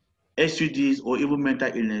SUDs or even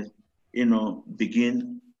mental illness,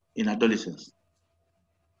 begin in adolescence.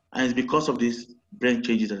 And it's because of these brain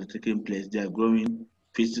changes that are taking place. They are growing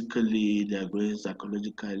physically, they are growing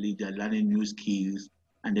psychologically, they are learning new skills,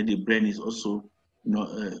 and then the brain is also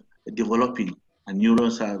developing, and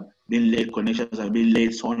neurons are being laid, connections are being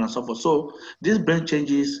laid, so on and so forth. So these brain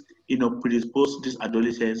changes, predispose these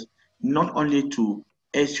adolescents not only to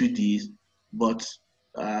SUDs, but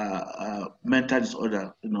mental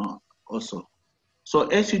disorder, also. So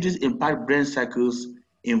SUDs impact brain cycles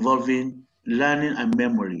involving learning and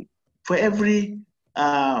memory. For every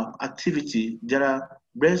activity, there are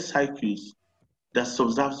brain cycles that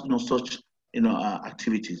observe such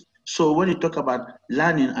activities. So when you talk about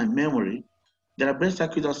learning and memory, there are brain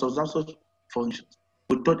cycles that observe such functions.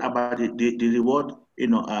 We talked about the reward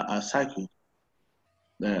cycle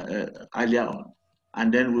earlier on,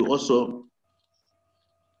 and then we also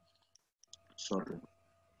talked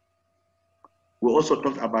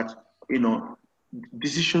about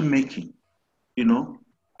decision making.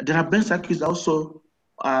 There are brain cycles that also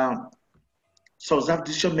observe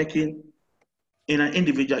decision making in an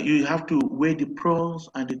individual. You have to weigh the pros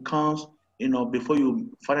and the cons, before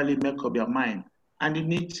you finally make up your mind. And you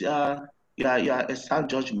need a sound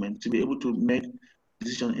judgment to be able to make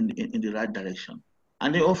decisions in the right direction.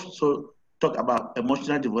 And they also talk about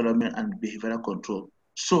emotional development and behavioral control.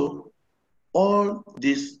 So all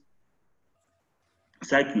these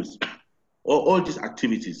cycles, or all these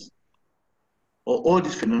activities, or all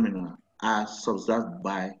these phenomena are observed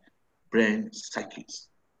by brain cycles.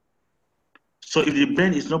 So if the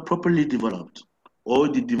brain is not properly developed, or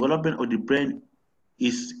the development of the brain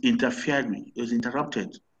is interfered with, is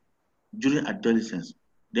interrupted during adolescence,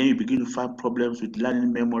 then you begin to find problems with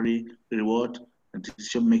learning, memory, reward, and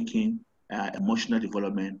decision making, emotional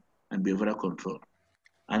development, and behavioral control.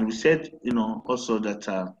 And we said, also that,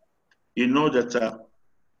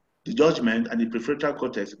 the judgment and the prefrontal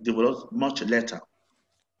cortex develops much later.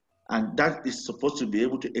 And that is supposed to be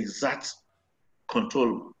able to exert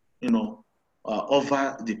control,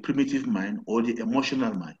 over the primitive mind or the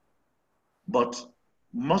emotional mind. But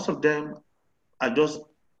most of them are just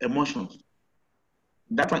emotions.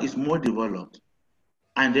 That one is more developed.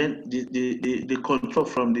 And then the control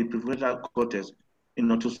from the prefrontal cortex,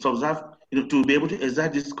 to observe, to be able to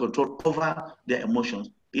exert this control over their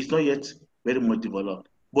emotions is not yet very much developed.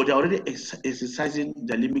 but they're already exercising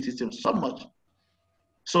the limbic system so much.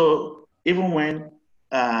 So even when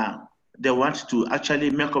they want to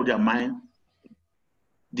actually make up their mind,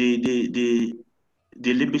 the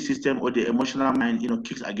limbic system or the emotional mind,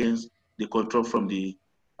 kicks against the control from the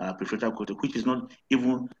prefrontal cortex, which is not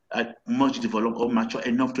even much developed or mature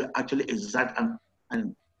enough to actually exert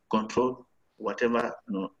and control whatever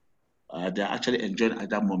they're actually enjoying at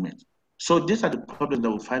that moment. So these are the problems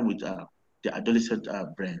that we find with the adolescent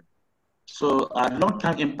brain. So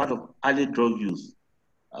long-term impact of early drug use,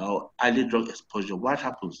 early drug exposure. What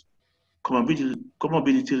happens?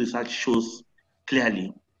 Comorbidity research shows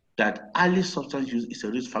clearly that early substance use is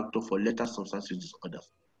a risk factor for later substance use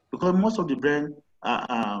disorders, because most of the brain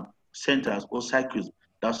centers or circuits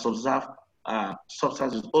that observe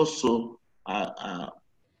substances also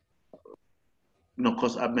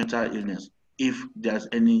cause a mental illness if there's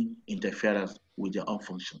any interference with their own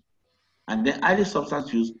function. And then early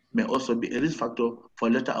substance use may also be a risk factor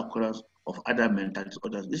for later occurrence of other mental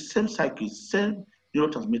disorders. The same circuits, same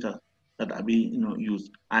neurotransmitters that are being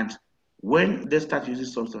used. And when they start using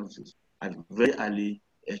substances at very early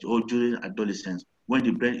age or during adolescence, when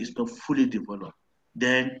the brain is not fully developed,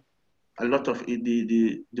 then a lot of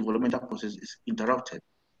the developmental process is interrupted,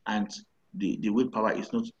 and the willpower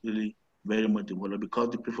is not really very much developed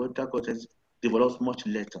because the prefrontal cortex develops much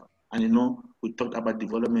later. And we talked about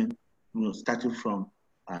development, starting from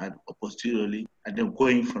posteriorly and then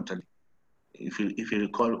going frontally. If you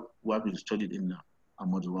recall what we studied in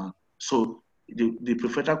module 1, so the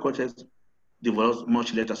prefrontal cortex develops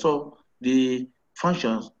much later. So the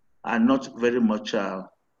functions are not very much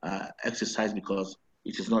exercised because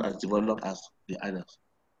it is not as developed as the others.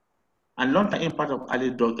 And long-term impact of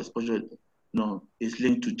early drug exposure is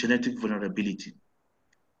linked to genetic vulnerability.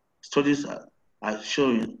 Studies have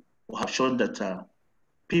shown that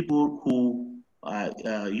people who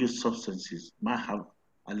use substances might have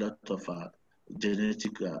a lot of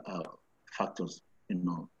genetic factors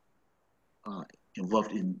involved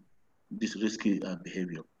in this risky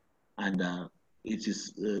behavior. And it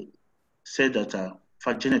is said that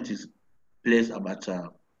fat genetics plays about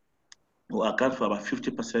or accounts for about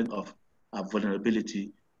 50% of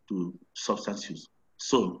vulnerability to substance use.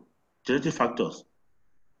 So genetic factors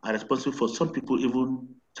are responsible for some people even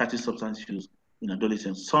starting substance use in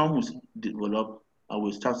adolescence. Some will develop or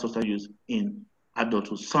will start substance use in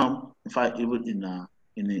adulthood. Some, in fact, even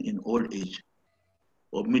in old age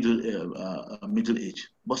or middle age.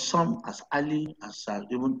 But some as early as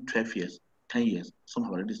even 12 years, 10 years, some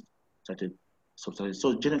have already started substance use.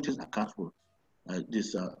 So genetics account for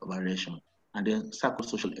this variation. And then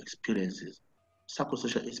psychosocial experiences.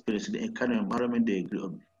 Psychosocial experiences, the kind of environment they grew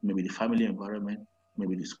up, maybe the family environment,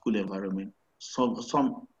 maybe the school environment. Some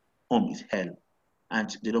home is hell,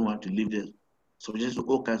 and they don't want to live there. So just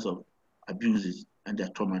all kinds of abuses, and they're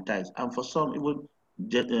traumatized. And for some, even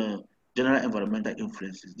general environmental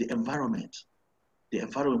influences, the environment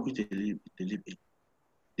which they live in,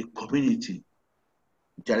 the community,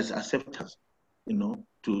 there is acceptance, to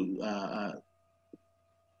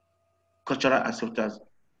cultural acceptance,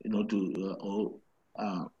 to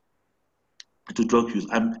drug use.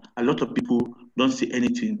 And a lot of people don't see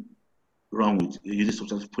anything wrong with using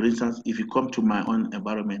substance. For instance, if you come to my own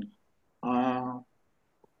environment,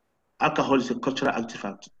 alcohol is a cultural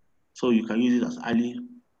artifact, so you can use it as early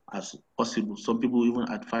as possible. Some people, even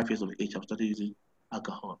at 5 years of age, have started using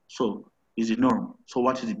alcohol. So it's the norm. So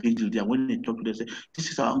what is the big deal there? When they talk to them, say, this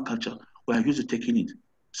is our own culture. We are used to taking it.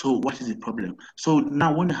 So what is the problem? So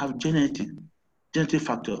now when you have genetic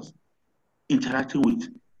factors interacting with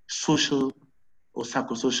social or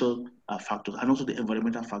psychosocial factors and also the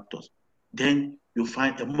environmental factors, then you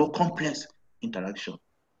find a more complex interaction,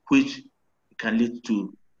 which can lead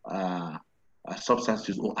to substance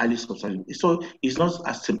use or early substance use. So it's not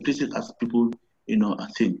as simplistic as people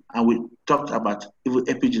think. And we talked about even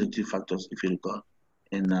epigenetic factors, if you recall,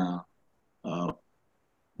 in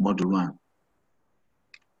module 1.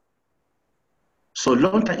 So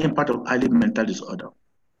long-term impact of early mental disorder.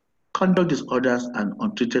 Conduct disorders and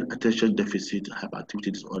untreated attention deficit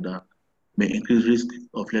hyperactivity disorder may increase risk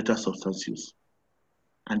of later substance use.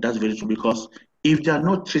 And that's very true, because if they are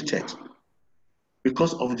not treated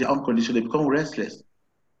because of their own condition, they become restless.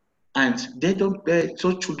 And they don't pay,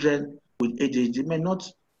 so children with ADHD may not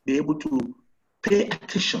be able to pay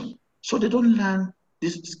attention. So they don't learn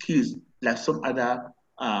these skills like some other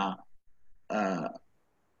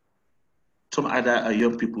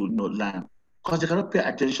young people learn, because they cannot pay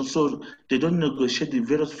attention. So they don't negotiate the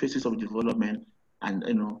various phases of development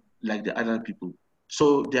and like the other people.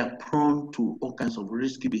 So they are prone to all kinds of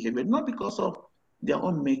risky behavior, not because of their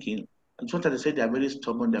own making, sometimes they say they are very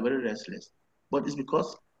stubborn, they are very restless, but it's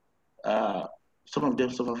because some of them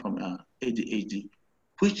suffer from ADHD,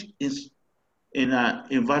 which is in an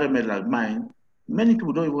environment like mine. Many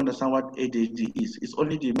people don't even understand what ADHD is. It's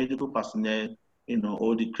only the medical personnel,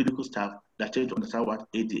 or the clinical staff that tend to understand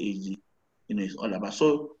what ADHD, is all about.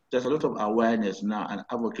 So there's a lot of awareness now and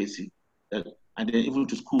advocacy, and then even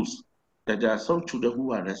to schools, that there are some children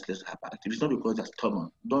who are restless, hyperactive. It's not because they're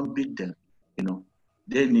stubborn. Don't beat them.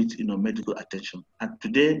 They need medical attention. And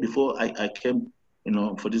today, before I came,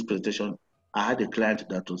 for this presentation, I had a client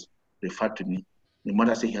that was referred to me. The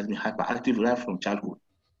mother said he has been hyperactive right from childhood,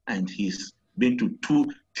 and he's been to 2,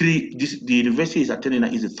 3. The university he's attending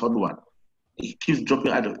is the third one. He keeps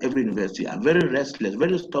dropping out of every university. I'm very restless,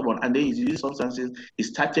 very stubborn, and then he's using substances. He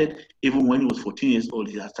started even when he was 14 years old.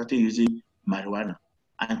 He has started using marijuana,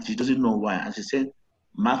 and she doesn't know why. And she said,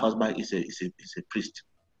 "My husband is a priest.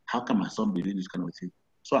 How can my son be doing this kind of thing?"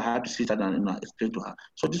 So I had to sit down and explain to her.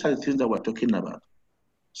 So these are the things that we're talking about.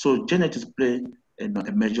 So genetics play a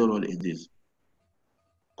major role in this.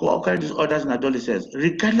 Co-occurring disorders in adolescents,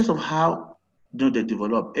 regardless of how they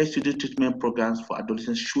develop, STD treatment programs for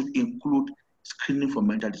adolescents should include screening for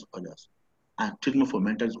mental disorders and treatment for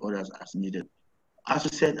mental disorders as needed. As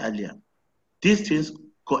we said earlier, these things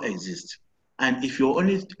coexist. And if you're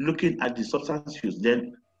only looking at the substance use,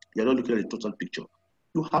 then you're not looking at the total picture.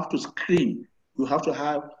 You have to screen. You have to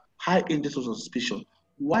have high index of suspicion.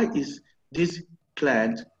 Why is this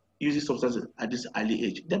client using substances at this early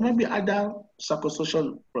age? There might be other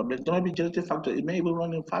psychosocial problems. There might be genetic factors. It may even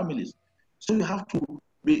run in families. So you have to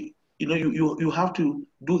be, you have to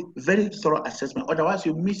do very thorough assessment. Otherwise,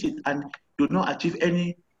 you miss it and you do not achieve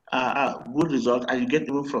any good result, and you get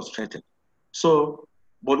even frustrated. So,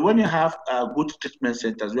 but when you have good treatment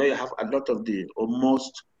centers where you have a lot of or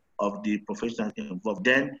most of the professionals involved,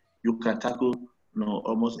 then you can tackle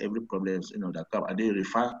almost every problems that come, and they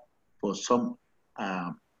refer for some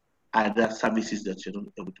other services that you're not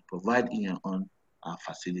able to provide in your own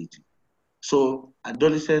facility. So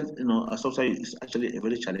adolescents, substance is actually a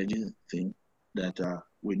very challenging thing that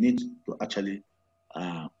we need to actually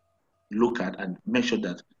look at and make sure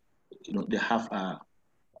that they have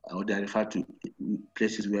or they are referred to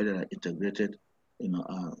places where there are integrated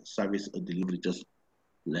service or delivery, just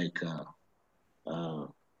like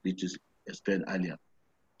we just explained earlier.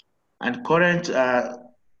 And current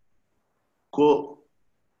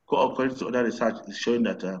co-occurring disorder research is showing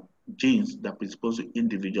that genes that predispose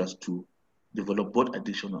individuals to develop both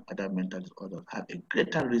addiction and other mental disorders have a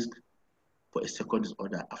greater risk for a second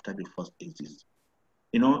disorder after the first exists.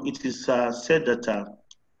 It is said that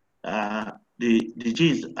the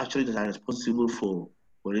genes actually that are responsible for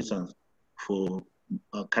instance, for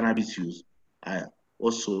cannabis use are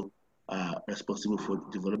also responsible for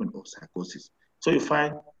the development of psychosis. So you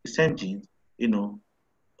find the same genes,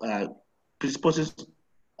 predisposes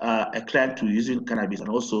a client to using cannabis and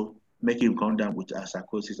also making him come down with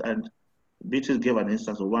psychosis. And Beatles gave an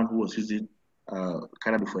instance of one who was using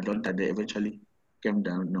cannabis for a long time. They eventually came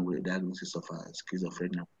down with a diagnosis of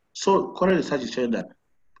schizophrenia. So current research is showing that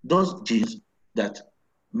those genes that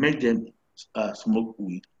make them smoke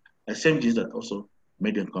weed, the same genes that also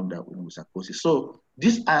make them come down with psychosis. So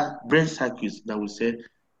these are brain circuits that we say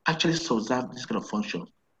actually observe this kind of function.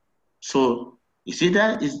 So you see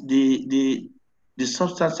that is the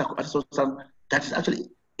substance, substance that is actually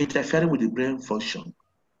interfering with the brain function,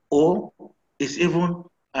 or it's even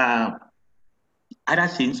other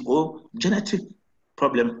things or genetic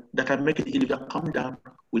problems that are making the individual come down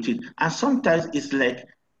with it. And sometimes it's like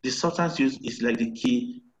the substance use is like the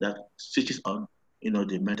key that switches on,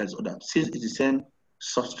 the mental disorder. Since it's the same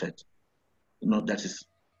substrate, that is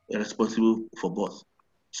responsible for both.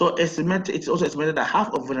 So it's also estimated that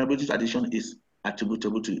half of vulnerability to addiction is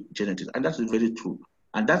attributable to genetics, and that's very true.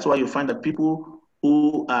 And that's why you find that people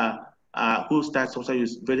who start substance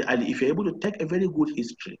use very early, if you're able to take a very good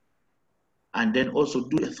history, and then also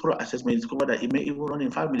do a thorough assessment, discover that it may even run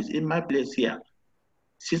in families. In my place here,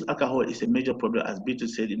 since alcohol is a major problem, as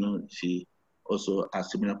Beatrice said, she also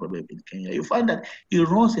has similar problem in Kenya. You find that it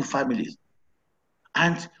runs in families.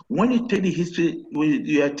 And when you take the history, when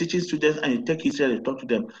you are teaching students and you take history and you talk to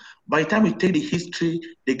them, by the time you take the history,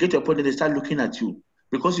 they get to a point that they start looking at you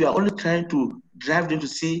because you are only trying to drive them to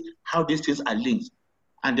see how these things are linked.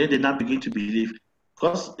 And then they now begin to believe.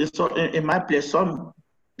 Because in my place, some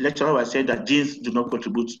lecturer was saying that genes do not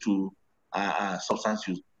contribute to substance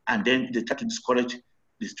use. And then they try to discourage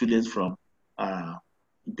the students from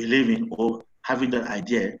believing or having that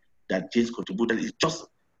idea that genes contribute. That it's just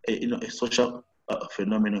a social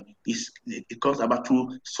phenomenon. It comes about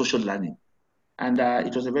through social learning. And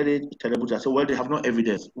it was a very terrible thing. So, well, they have no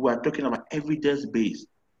evidence. We are talking about evidence-based,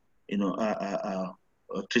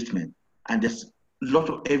 treatment. And there's a lot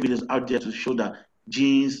of evidence out there to show that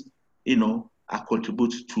genes, are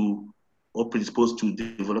contribute to or predisposed to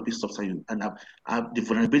developing substance use. And the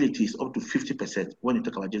vulnerability is up to 50% when you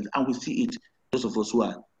talk about genes. And we see it, those of us who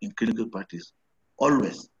are in clinical practice,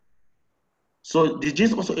 always. So the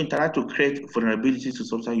genes also interact to create vulnerabilities to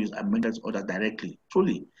substance use and mental disorder directly.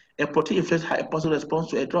 Truly, a protein influences how a person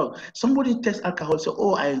responds to a drug. Somebody takes alcohol, say,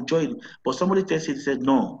 "Oh, I enjoy it," but somebody takes it and says,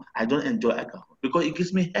 "No, I don't enjoy alcohol because it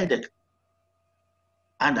gives me headache,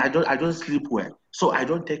 and I don't sleep well, so I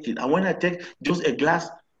don't take it. And when I take just a glass,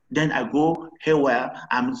 then I go haywire.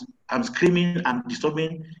 I'm screaming, I'm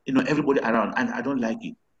disturbing, everybody around, and I don't like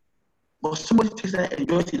it." But somebody takes that,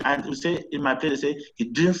 enjoys it, and we say in my place, they say he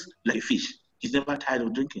drinks like a fish. He's never tired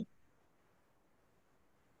of drinking.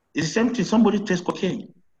 It's the same thing. Somebody takes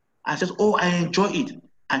cocaine and says, "Oh, I enjoy it,"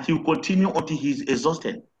 and he will continue until he's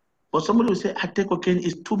exhausted. But somebody will say, "I take cocaine,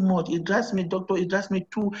 it's too much. It drives me, doctor, it drives me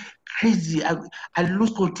too crazy. I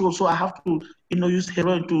lose control, so I have to, use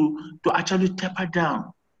heroin to actually taper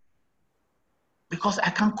down because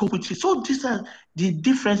I can't cope with it." So the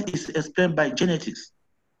difference is explained by genetics.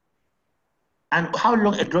 And how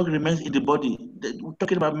long a drug remains in the body, we're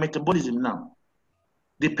talking about metabolism now,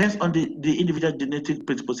 depends on the individual genetic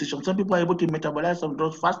predisposition. Some people are able to metabolize some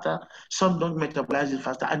drugs faster, some don't metabolize it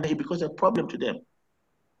faster, and it becomes a problem to them.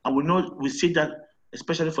 And we see that,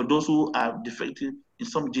 especially for those who are defective in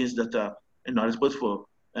some genes that are responsible for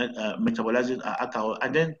metabolizing alcohol,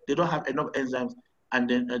 and then they don't have enough enzymes, and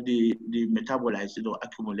then the metabolites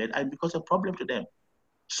accumulate, and it becomes a problem to them.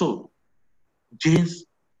 So genes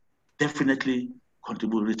definitely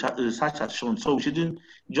contribute. Research has shown. So we shouldn't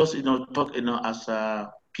just talk as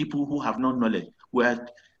people who have no knowledge. We are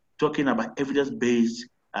talking about evidence-based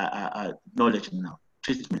knowledge now,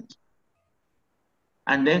 treatment.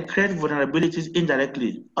 And then create vulnerabilities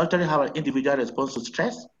indirectly, altering how an individual responds to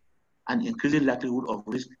stress and increasing likelihood of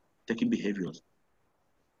risk-taking behaviors.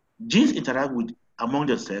 Genes interact among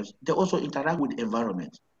themselves. They also interact with the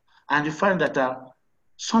environment. And you find that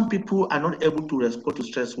some people are not able to respond to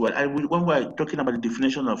stress well. And when we're talking about the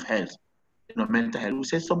definition of health, mental health, we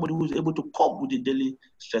say somebody who is able to cope with the daily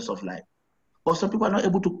stress of life. But some people are not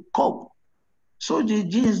able to cope. So the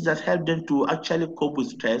genes that help them to actually cope with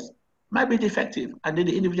stress might be defective. And then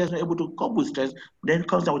the individual is not able to cope with stress, then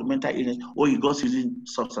comes down with mental illness, or he goes using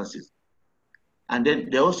substances. And then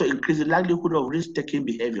they also increase the likelihood of risk-taking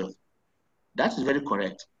behaviors. That is very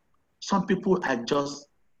correct. Some people are just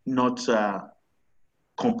not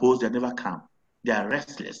composed, they're never calm. They are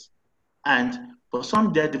restless. And for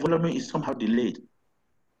some, their development is somehow delayed.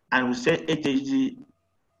 And we say ADHD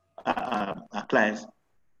clients,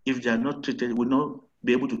 if they are not treated, will not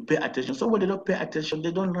be able to pay attention. So when they don't pay attention,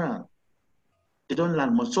 they don't learn. They don't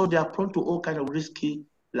learn much. So they are prone to all kinds of risky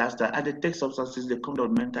lifestyle. And they take substances, they come down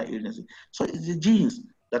with mental illness. So it's the genes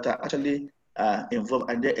that are actually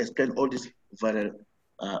involved, and they explain all these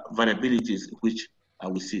variabilities which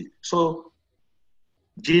we see. So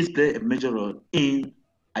genes play a major role in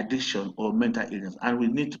addiction or mental illness, and we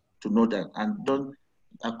need to know that and don't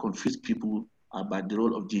confuse people about the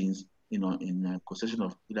role of genes, in causation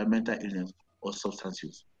of either mental illness or substance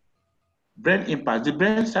use. Brain impact. The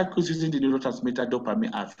brain cycles using the neurotransmitter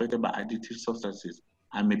dopamine are affected by addictive substances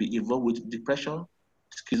and may be involved with depression,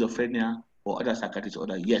 schizophrenia, or other psychiatric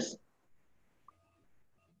disorders. Yes.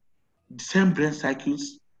 The same brain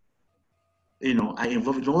cycles, are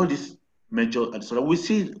involved in all these major disorders. We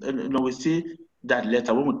see, we see that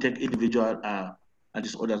later when we take individual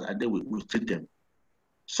disorders and then we treat them.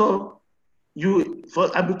 So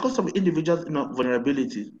and because of individuals'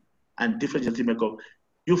 vulnerability and different genetic makeup,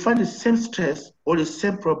 you find the same stress or the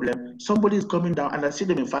same problem. Somebody is coming down, and I see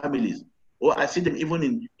them in families, or I see them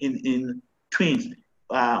even in twins.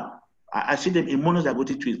 I see them in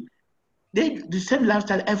monozygotic twins. The same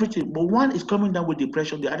lifestyle, everything, but one is coming down with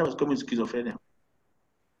depression, the other is coming with schizophrenia.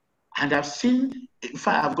 And I've seen, in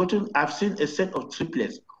fact, I've seen a set of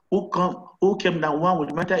triplets who came down, one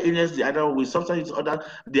with mental illness, the other one with substance disorder,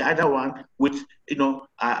 the other one with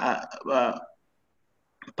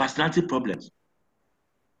personality problems,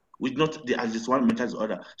 with not as just one mental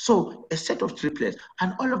disorder. So a set of triplets,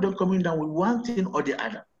 and all of them coming down with one thing or the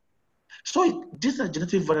other. So this is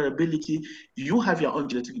genetic vulnerability. You have your own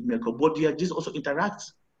genetic makeup, but this also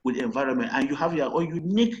interacts with the environment, and you have your own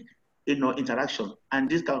unique, interaction, and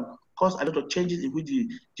this can cause a lot of changes in which the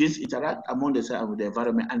genes interact among themselves and with the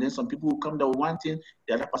environment. And then some people will come down with one thing,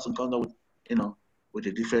 the other person comes down with, with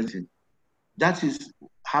a different thing. That is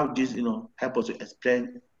how this, help us to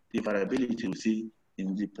explain the variability we see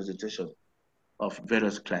in the presentation. of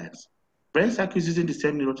various clients. Brain circuits using the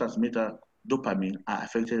same neurotransmitter dopamine are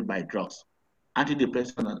affected by drugs.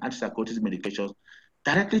 Antidepressants and antipsychotic medications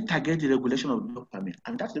directly target the regulation of dopamine,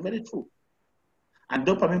 and that's very true. And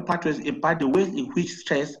dopamine pathways impact the ways in which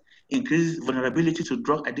stress increases vulnerability to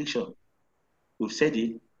drug addiction. We've said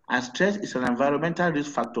it, and stress is an environmental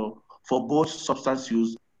risk factor for both substance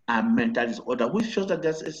use and mental disorder, which shows that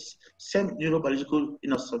there's a same neurobiological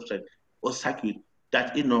substrate or circuit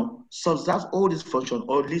that subserves all these functions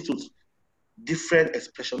or leads to different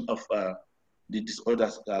expression of the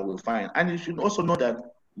disorders that we'll find. And you should also know that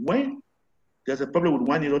when there's a problem with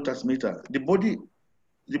one neurotransmitter, the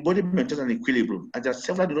body maintains an equilibrium, and there are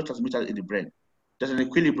several neurotransmitters in the brain. There's an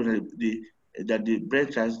equilibrium that the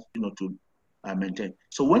brain tries to maintain.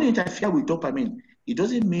 So when you interfere with dopamine, it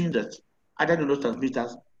doesn't mean that other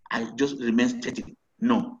neurotransmitters just remain static.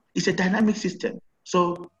 No, it's a dynamic system.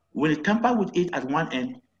 So when you tamper with it at one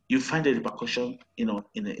end, you find the repercussion, in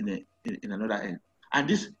another end. And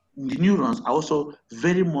the neurons are also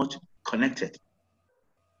very much connected.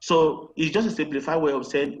 So it's just a simplified way of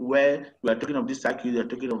saying where we are talking of this circuit, we are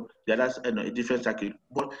talking of the other, a different circuit.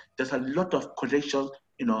 But there's a lot of connections,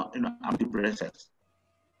 among the brain cells.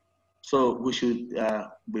 So we should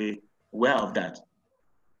be aware of that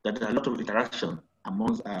there's a lot of interaction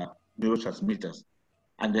amongst neurotransmitters,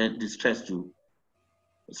 and then the stress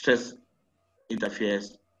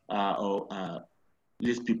interferes or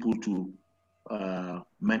leads people to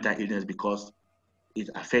mental illness because it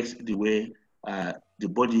affects the way the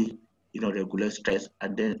body regulates stress,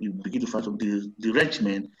 and then you begin to find some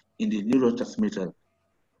derangement in the neurotransmitter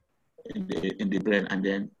in the brain, and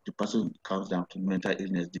then the person comes down to mental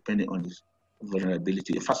illness depending on his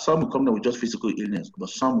vulnerability. In fact, some will come down with just physical illness, but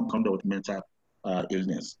some will come down with mental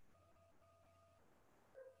illness.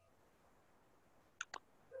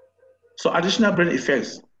 So additional brain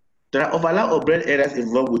effects. There are overlap of brain areas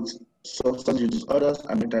involved with substance use disorders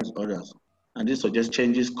and mental disorders. And this suggests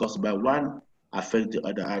changes caused by one affect the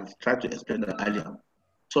other. I've tried to explain that earlier.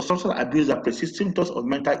 So substance abuse that persists symptoms of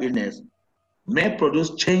mental illness may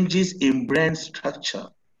produce changes in brain structure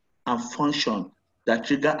and function that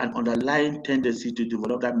trigger an underlying tendency to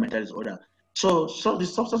develop that mental disorder. So the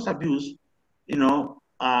substance abuse,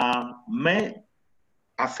 may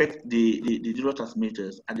affect the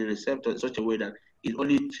neurotransmitters and the receptors in such a way that it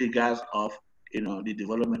only triggers off, the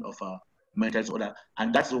development of a mental disorder.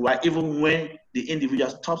 And that's why even when the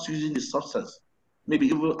individual stops using the substance, maybe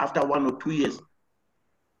even after 1 or 2 years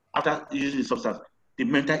after using the substance, the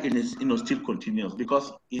mental illness, still continues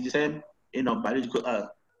because it's the same, biological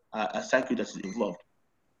cycle that is involved.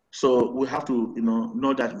 So we have to,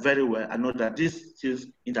 know that very well and know that these things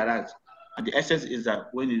interact. And the essence is that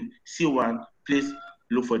when you see one, please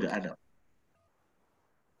look for the other.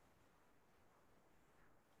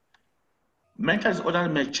 Mental disorders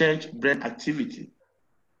may change brain activity,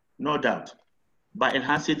 no doubt, by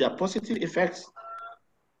enhancing their positive effects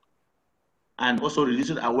and also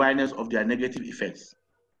reducing awareness of their negative effects.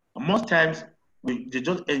 And most times, they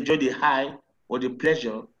just enjoy the high or the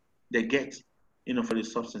pleasure they get, for the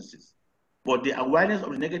substances. But the awareness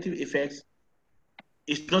of the negative effects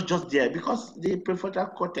is not just there because the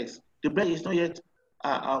prefrontal cortex, the brain is not yet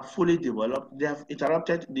fully developed. They have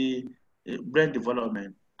interrupted the brain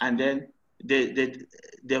development, and then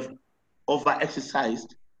they've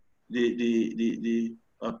over-exercised the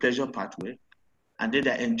pleasure pathway, and then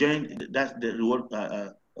they're enjoying the reward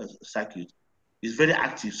circuit. It's very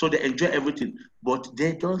active, so they enjoy everything, but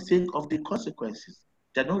they don't think of the consequences.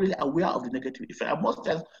 They're not really aware of the negative effect. And most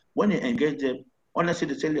times, when you engage them, honestly,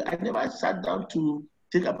 they tell you, I never sat down to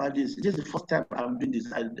think about this. This is the first time I'm doing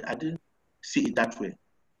this. I didn't see it that way.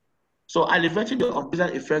 So alleviating the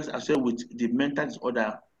unpleasant effects as well with the mental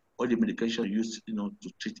disorder or the medication used,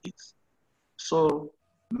 to treat it. So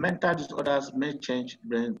mental disorders may change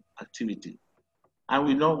brain activity. And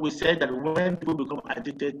we said that when people become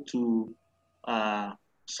addicted to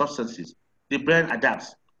substances, the brain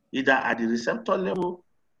adapts either at the receptor level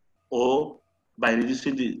or by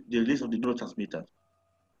reducing the release of the neurotransmitters.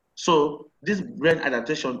 So this brain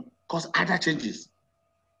adaptation causes other changes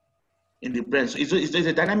in the brain. So it's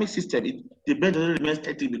a dynamic system. The brain doesn't remain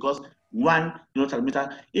static because one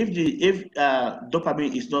neurotransmitter, if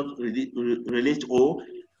dopamine is not released or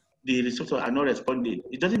the receptors are not responding,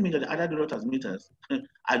 it doesn't mean that the other neurotransmitters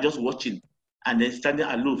are just watching and then standing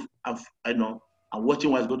aloof and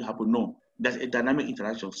watching what's going to happen. No, there's a dynamic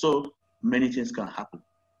interaction. So many things can happen.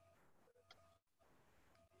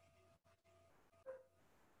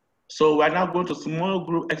 So we're now going to small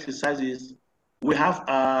group exercises. We have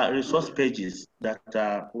resource pages that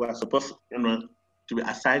were supposed to be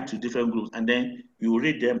assigned to different groups, and then you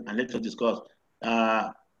read them and let us discuss.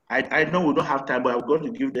 I know we don't have time, but I'm going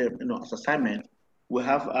to give them, as assignment. We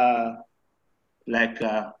have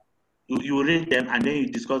you read them and then you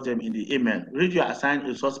discuss them in the email. Read your assigned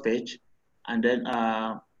resource page, and then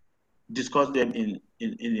discuss them in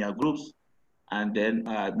your groups, and then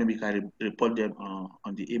maybe you can report them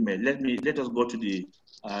on the email. Let us go to the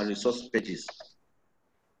resource pages.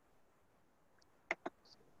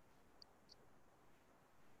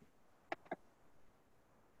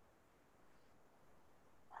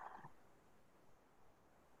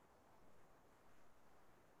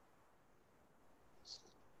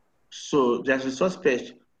 So there's resource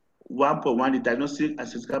page 1.1, the diagnostic and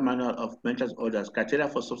statistical manual of mental disorders, criteria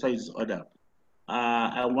for substance disorder.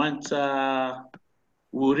 I want,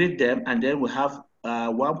 we'll read them, and then we have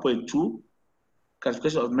 1.2,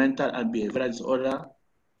 classification of mental and behavioral disorder.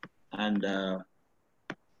 And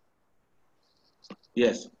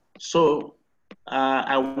yes, so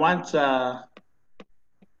I want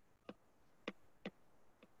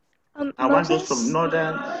those from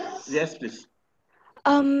Northern. Yes, please.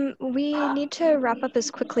 We need to wrap up as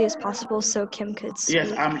quickly as possible so Kim could speak.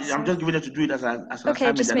 Yes, I'm just giving it to do it as an okay,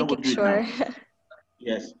 assignment. just making sure.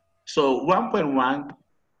 Yes. So 1.1,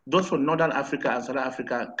 those from Northern Africa and South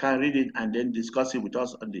Africa can read it and then discuss it with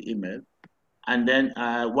us on the email. And then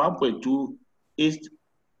 1.2, East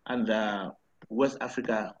and West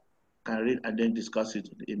Africa can read and then discuss it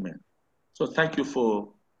in the email. So thank you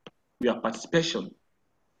for your participation.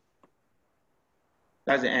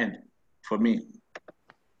 That's the end for me.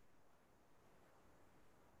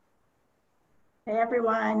 Hey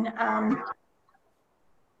everyone,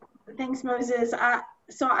 thanks Moses.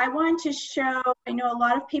 So I want to show, I know a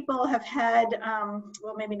lot of people have had,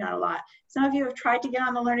 well maybe not a lot, some of you have tried to get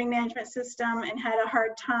on the learning management system and had a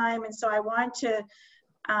hard time, and so I want to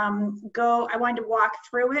I wanted to walk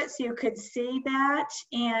through it so you could see that,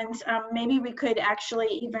 and maybe we could actually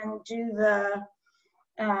even do the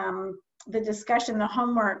discussion, the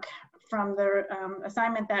homework from the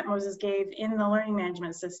assignment that Moses gave in the learning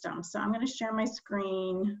management system. So I'm going to share my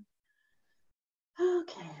screen.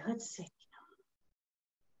 Okay, let's see.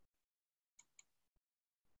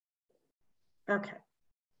 Okay.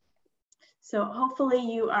 So hopefully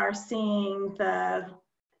you are seeing the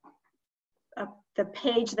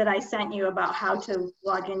page that I sent you about how to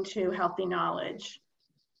log into Healthy Knowledge.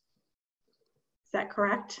 Is that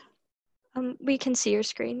correct? We can see your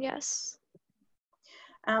screen, yes.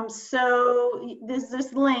 So there's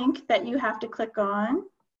this link that you have to click on.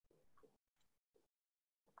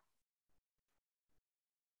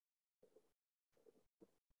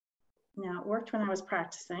 Now, it worked when I was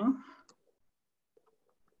practicing.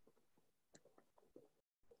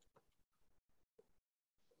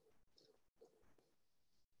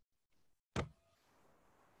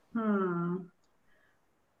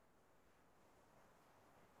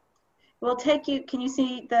 We'll take you, can you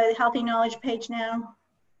see the Healthy Knowledge page now?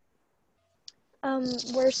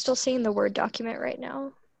 We're still seeing the Word document right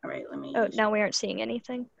now. All right, let me. Oh, now we aren't seeing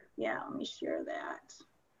anything. Yeah, let me share that.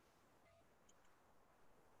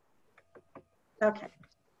 Okay.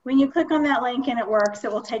 When you click on that link and it works,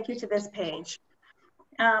 it will take you to this page.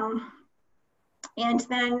 And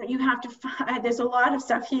then you have to, there's a lot of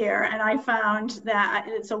stuff here, and I found that,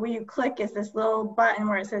 so where you click is this little button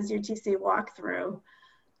where it says UTC walkthrough.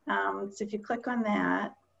 So if you click on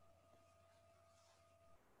that,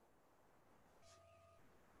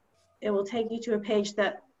 it will take you to a page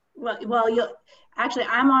that, well, you'll, actually,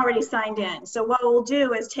 I'm already signed in. So what we'll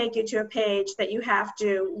do is take you to a page that you have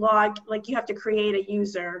to log, like you have to create a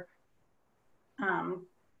user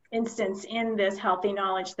instance in this Healthy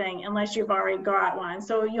Knowledge thing, unless you've already got one.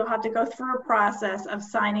 So you'll have to go through a process of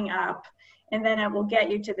signing up, and then it will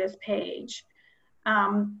get you to this page.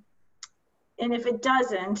 And if it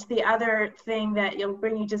doesn't, the other thing that it'll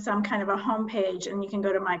bring you to some kind of a home page, and you can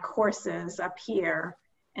go to my courses up here,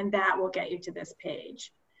 and that will get you to this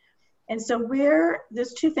page. And so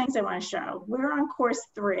there's two things I want to show. We're on course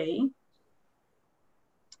 3.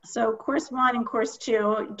 So course 1 and course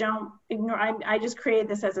 2, don't ignore, I just created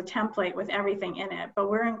this as a template with everything in it, but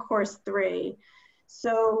we're in course 3.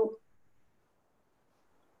 So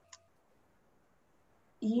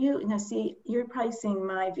now see, you're probably seeing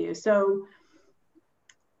my view. So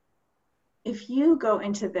if you go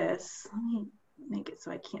into this, let me make it so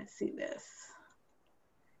I can't see this.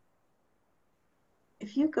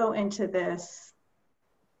 If you go into this,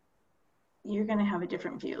 you're going to have a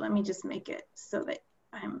different view. Let me just make it so that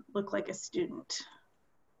I look like a student.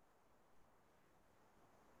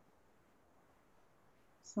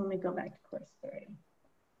 So let me go back to course 3.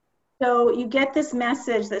 So you get this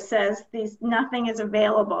message that says nothing is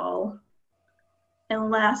available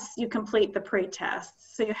unless you complete the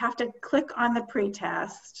pretest. So you have to click on the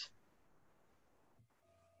pretest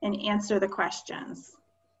and answer the questions.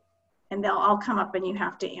 And they'll all come up and you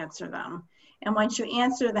have to answer them. And once you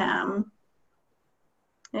answer them,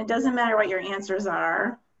 and it doesn't matter what your answers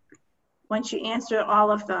are, once you answer all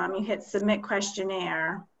of them, you hit submit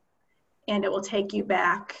questionnaire and it will take you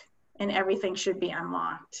back and everything should be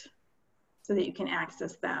unlocked so that you can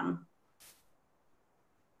access them.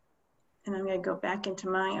 And I'm going to go back into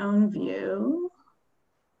my own view.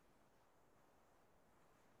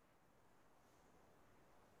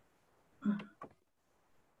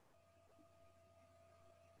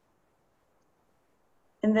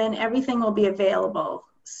 And then everything will be available.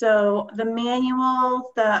 So the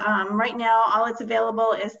manual, right now, all it's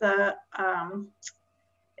available is the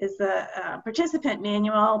participant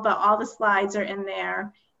manual, but all the slides are in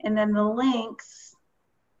there. And then the links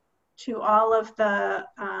to all of the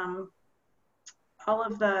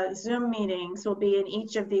Zoom meetings will be in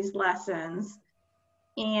each of these lessons.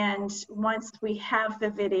 And once we have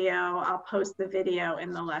the video, I'll post the video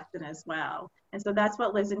in the lesson as well. And so that's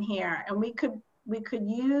what lives in here. And we could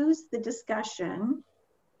use the discussion.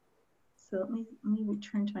 So let me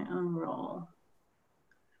return to my own role.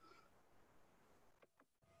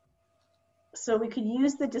 So we could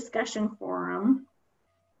use the discussion forum.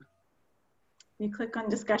 You click on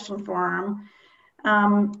discussion forum.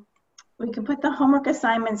 We can put the homework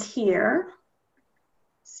assignments here.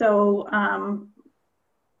 So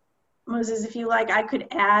Moses, if you like, I could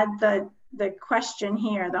add the question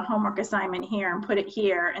here, the homework assignment here, and put it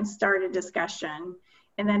here and start a discussion.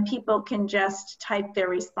 And then people can just type their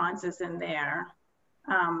responses in there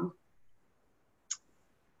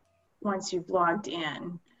once you've logged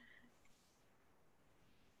in.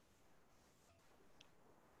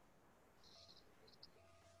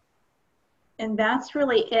 And that's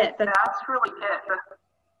really it.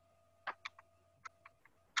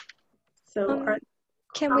 So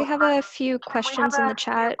can we have a few questions in the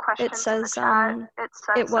chat? It says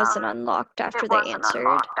it wasn't unlocked after they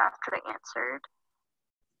answered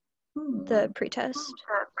the pretest.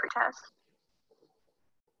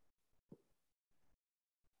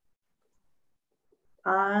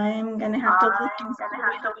 I'm gonna have to look and see.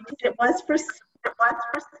 It was for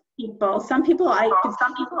people. Some people I could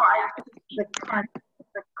the content.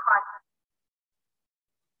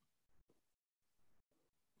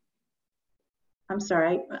 I'm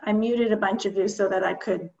sorry, I muted a bunch of you so that I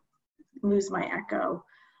could lose my echo.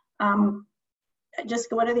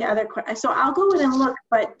 Just what are the other questions? So I'll go in and look,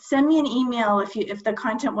 but send me an email if the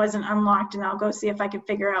content wasn't unlocked, and I'll go see if I can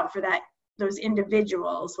figure out for those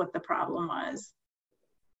individuals what the problem was.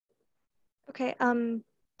 Okay.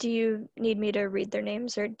 Do you need me to read their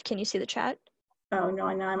names, or can you see the chat? Oh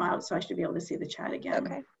no, now I'm out, so I should be able to see the chat again.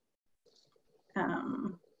 Okay.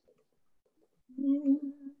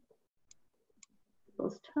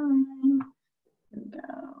 People's time. There we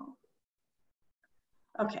go.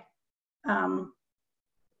 Okay.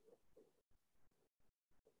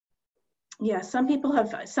 Yeah,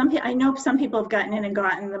 I know some people have gotten in and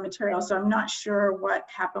gotten the material, so I'm not sure what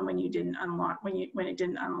happened when you didn't unlock, when it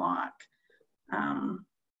didn't unlock.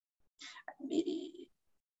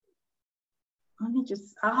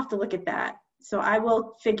 I'll have to look at that. So I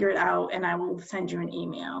will figure it out and I will send you an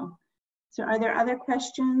email. So are there other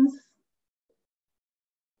questions?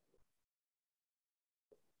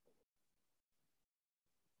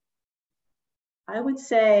 I would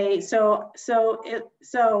say, so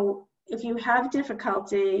if you have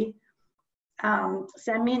difficulty,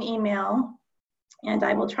 send me an email and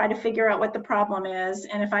I will try to figure out what the problem is.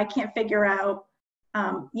 And if I can't figure out,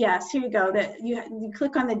 yes, here you go, that you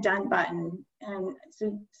click on the done button. And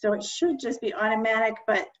so it should just be automatic,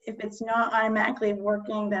 but if it's not automatically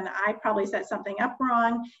working, then I probably set something up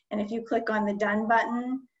wrong. And if you click on the done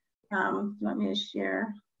button, you want me to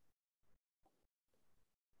share?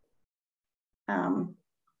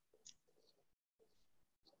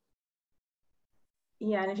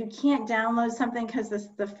 Yeah, and if you can't download something because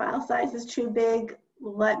the file size is too big,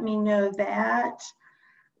 let me know that.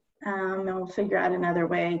 And we'll figure out another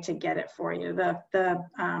way to get it for you. The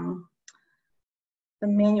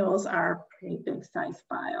manuals are pretty big size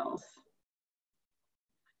files.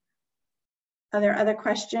 Are there other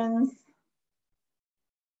questions?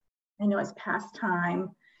 I know it's past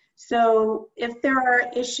time. So if there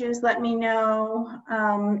are issues, let me know,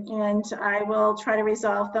 and I will try to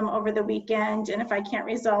resolve them over the weekend. And if I can't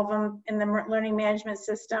resolve them in the learning management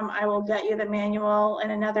system, I will get you the manual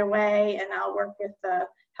in another way, and I'll work with the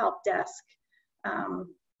help desk from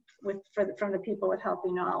the people with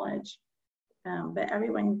Healthy Knowledge. But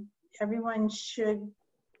everyone should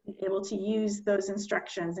be able to use those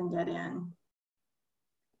instructions and get in.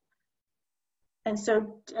 And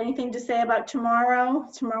so anything to say about tomorrow?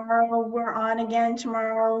 Tomorrow we're on again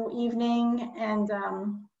tomorrow evening, and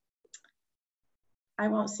I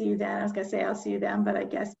won't see you then. I was gonna say I'll see you then, but I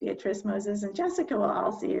guess Beatrice, Moses, and Jessica will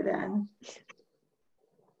all see you then.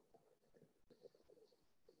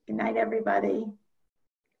 Good night, everybody.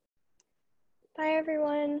 Bye,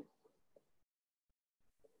 everyone.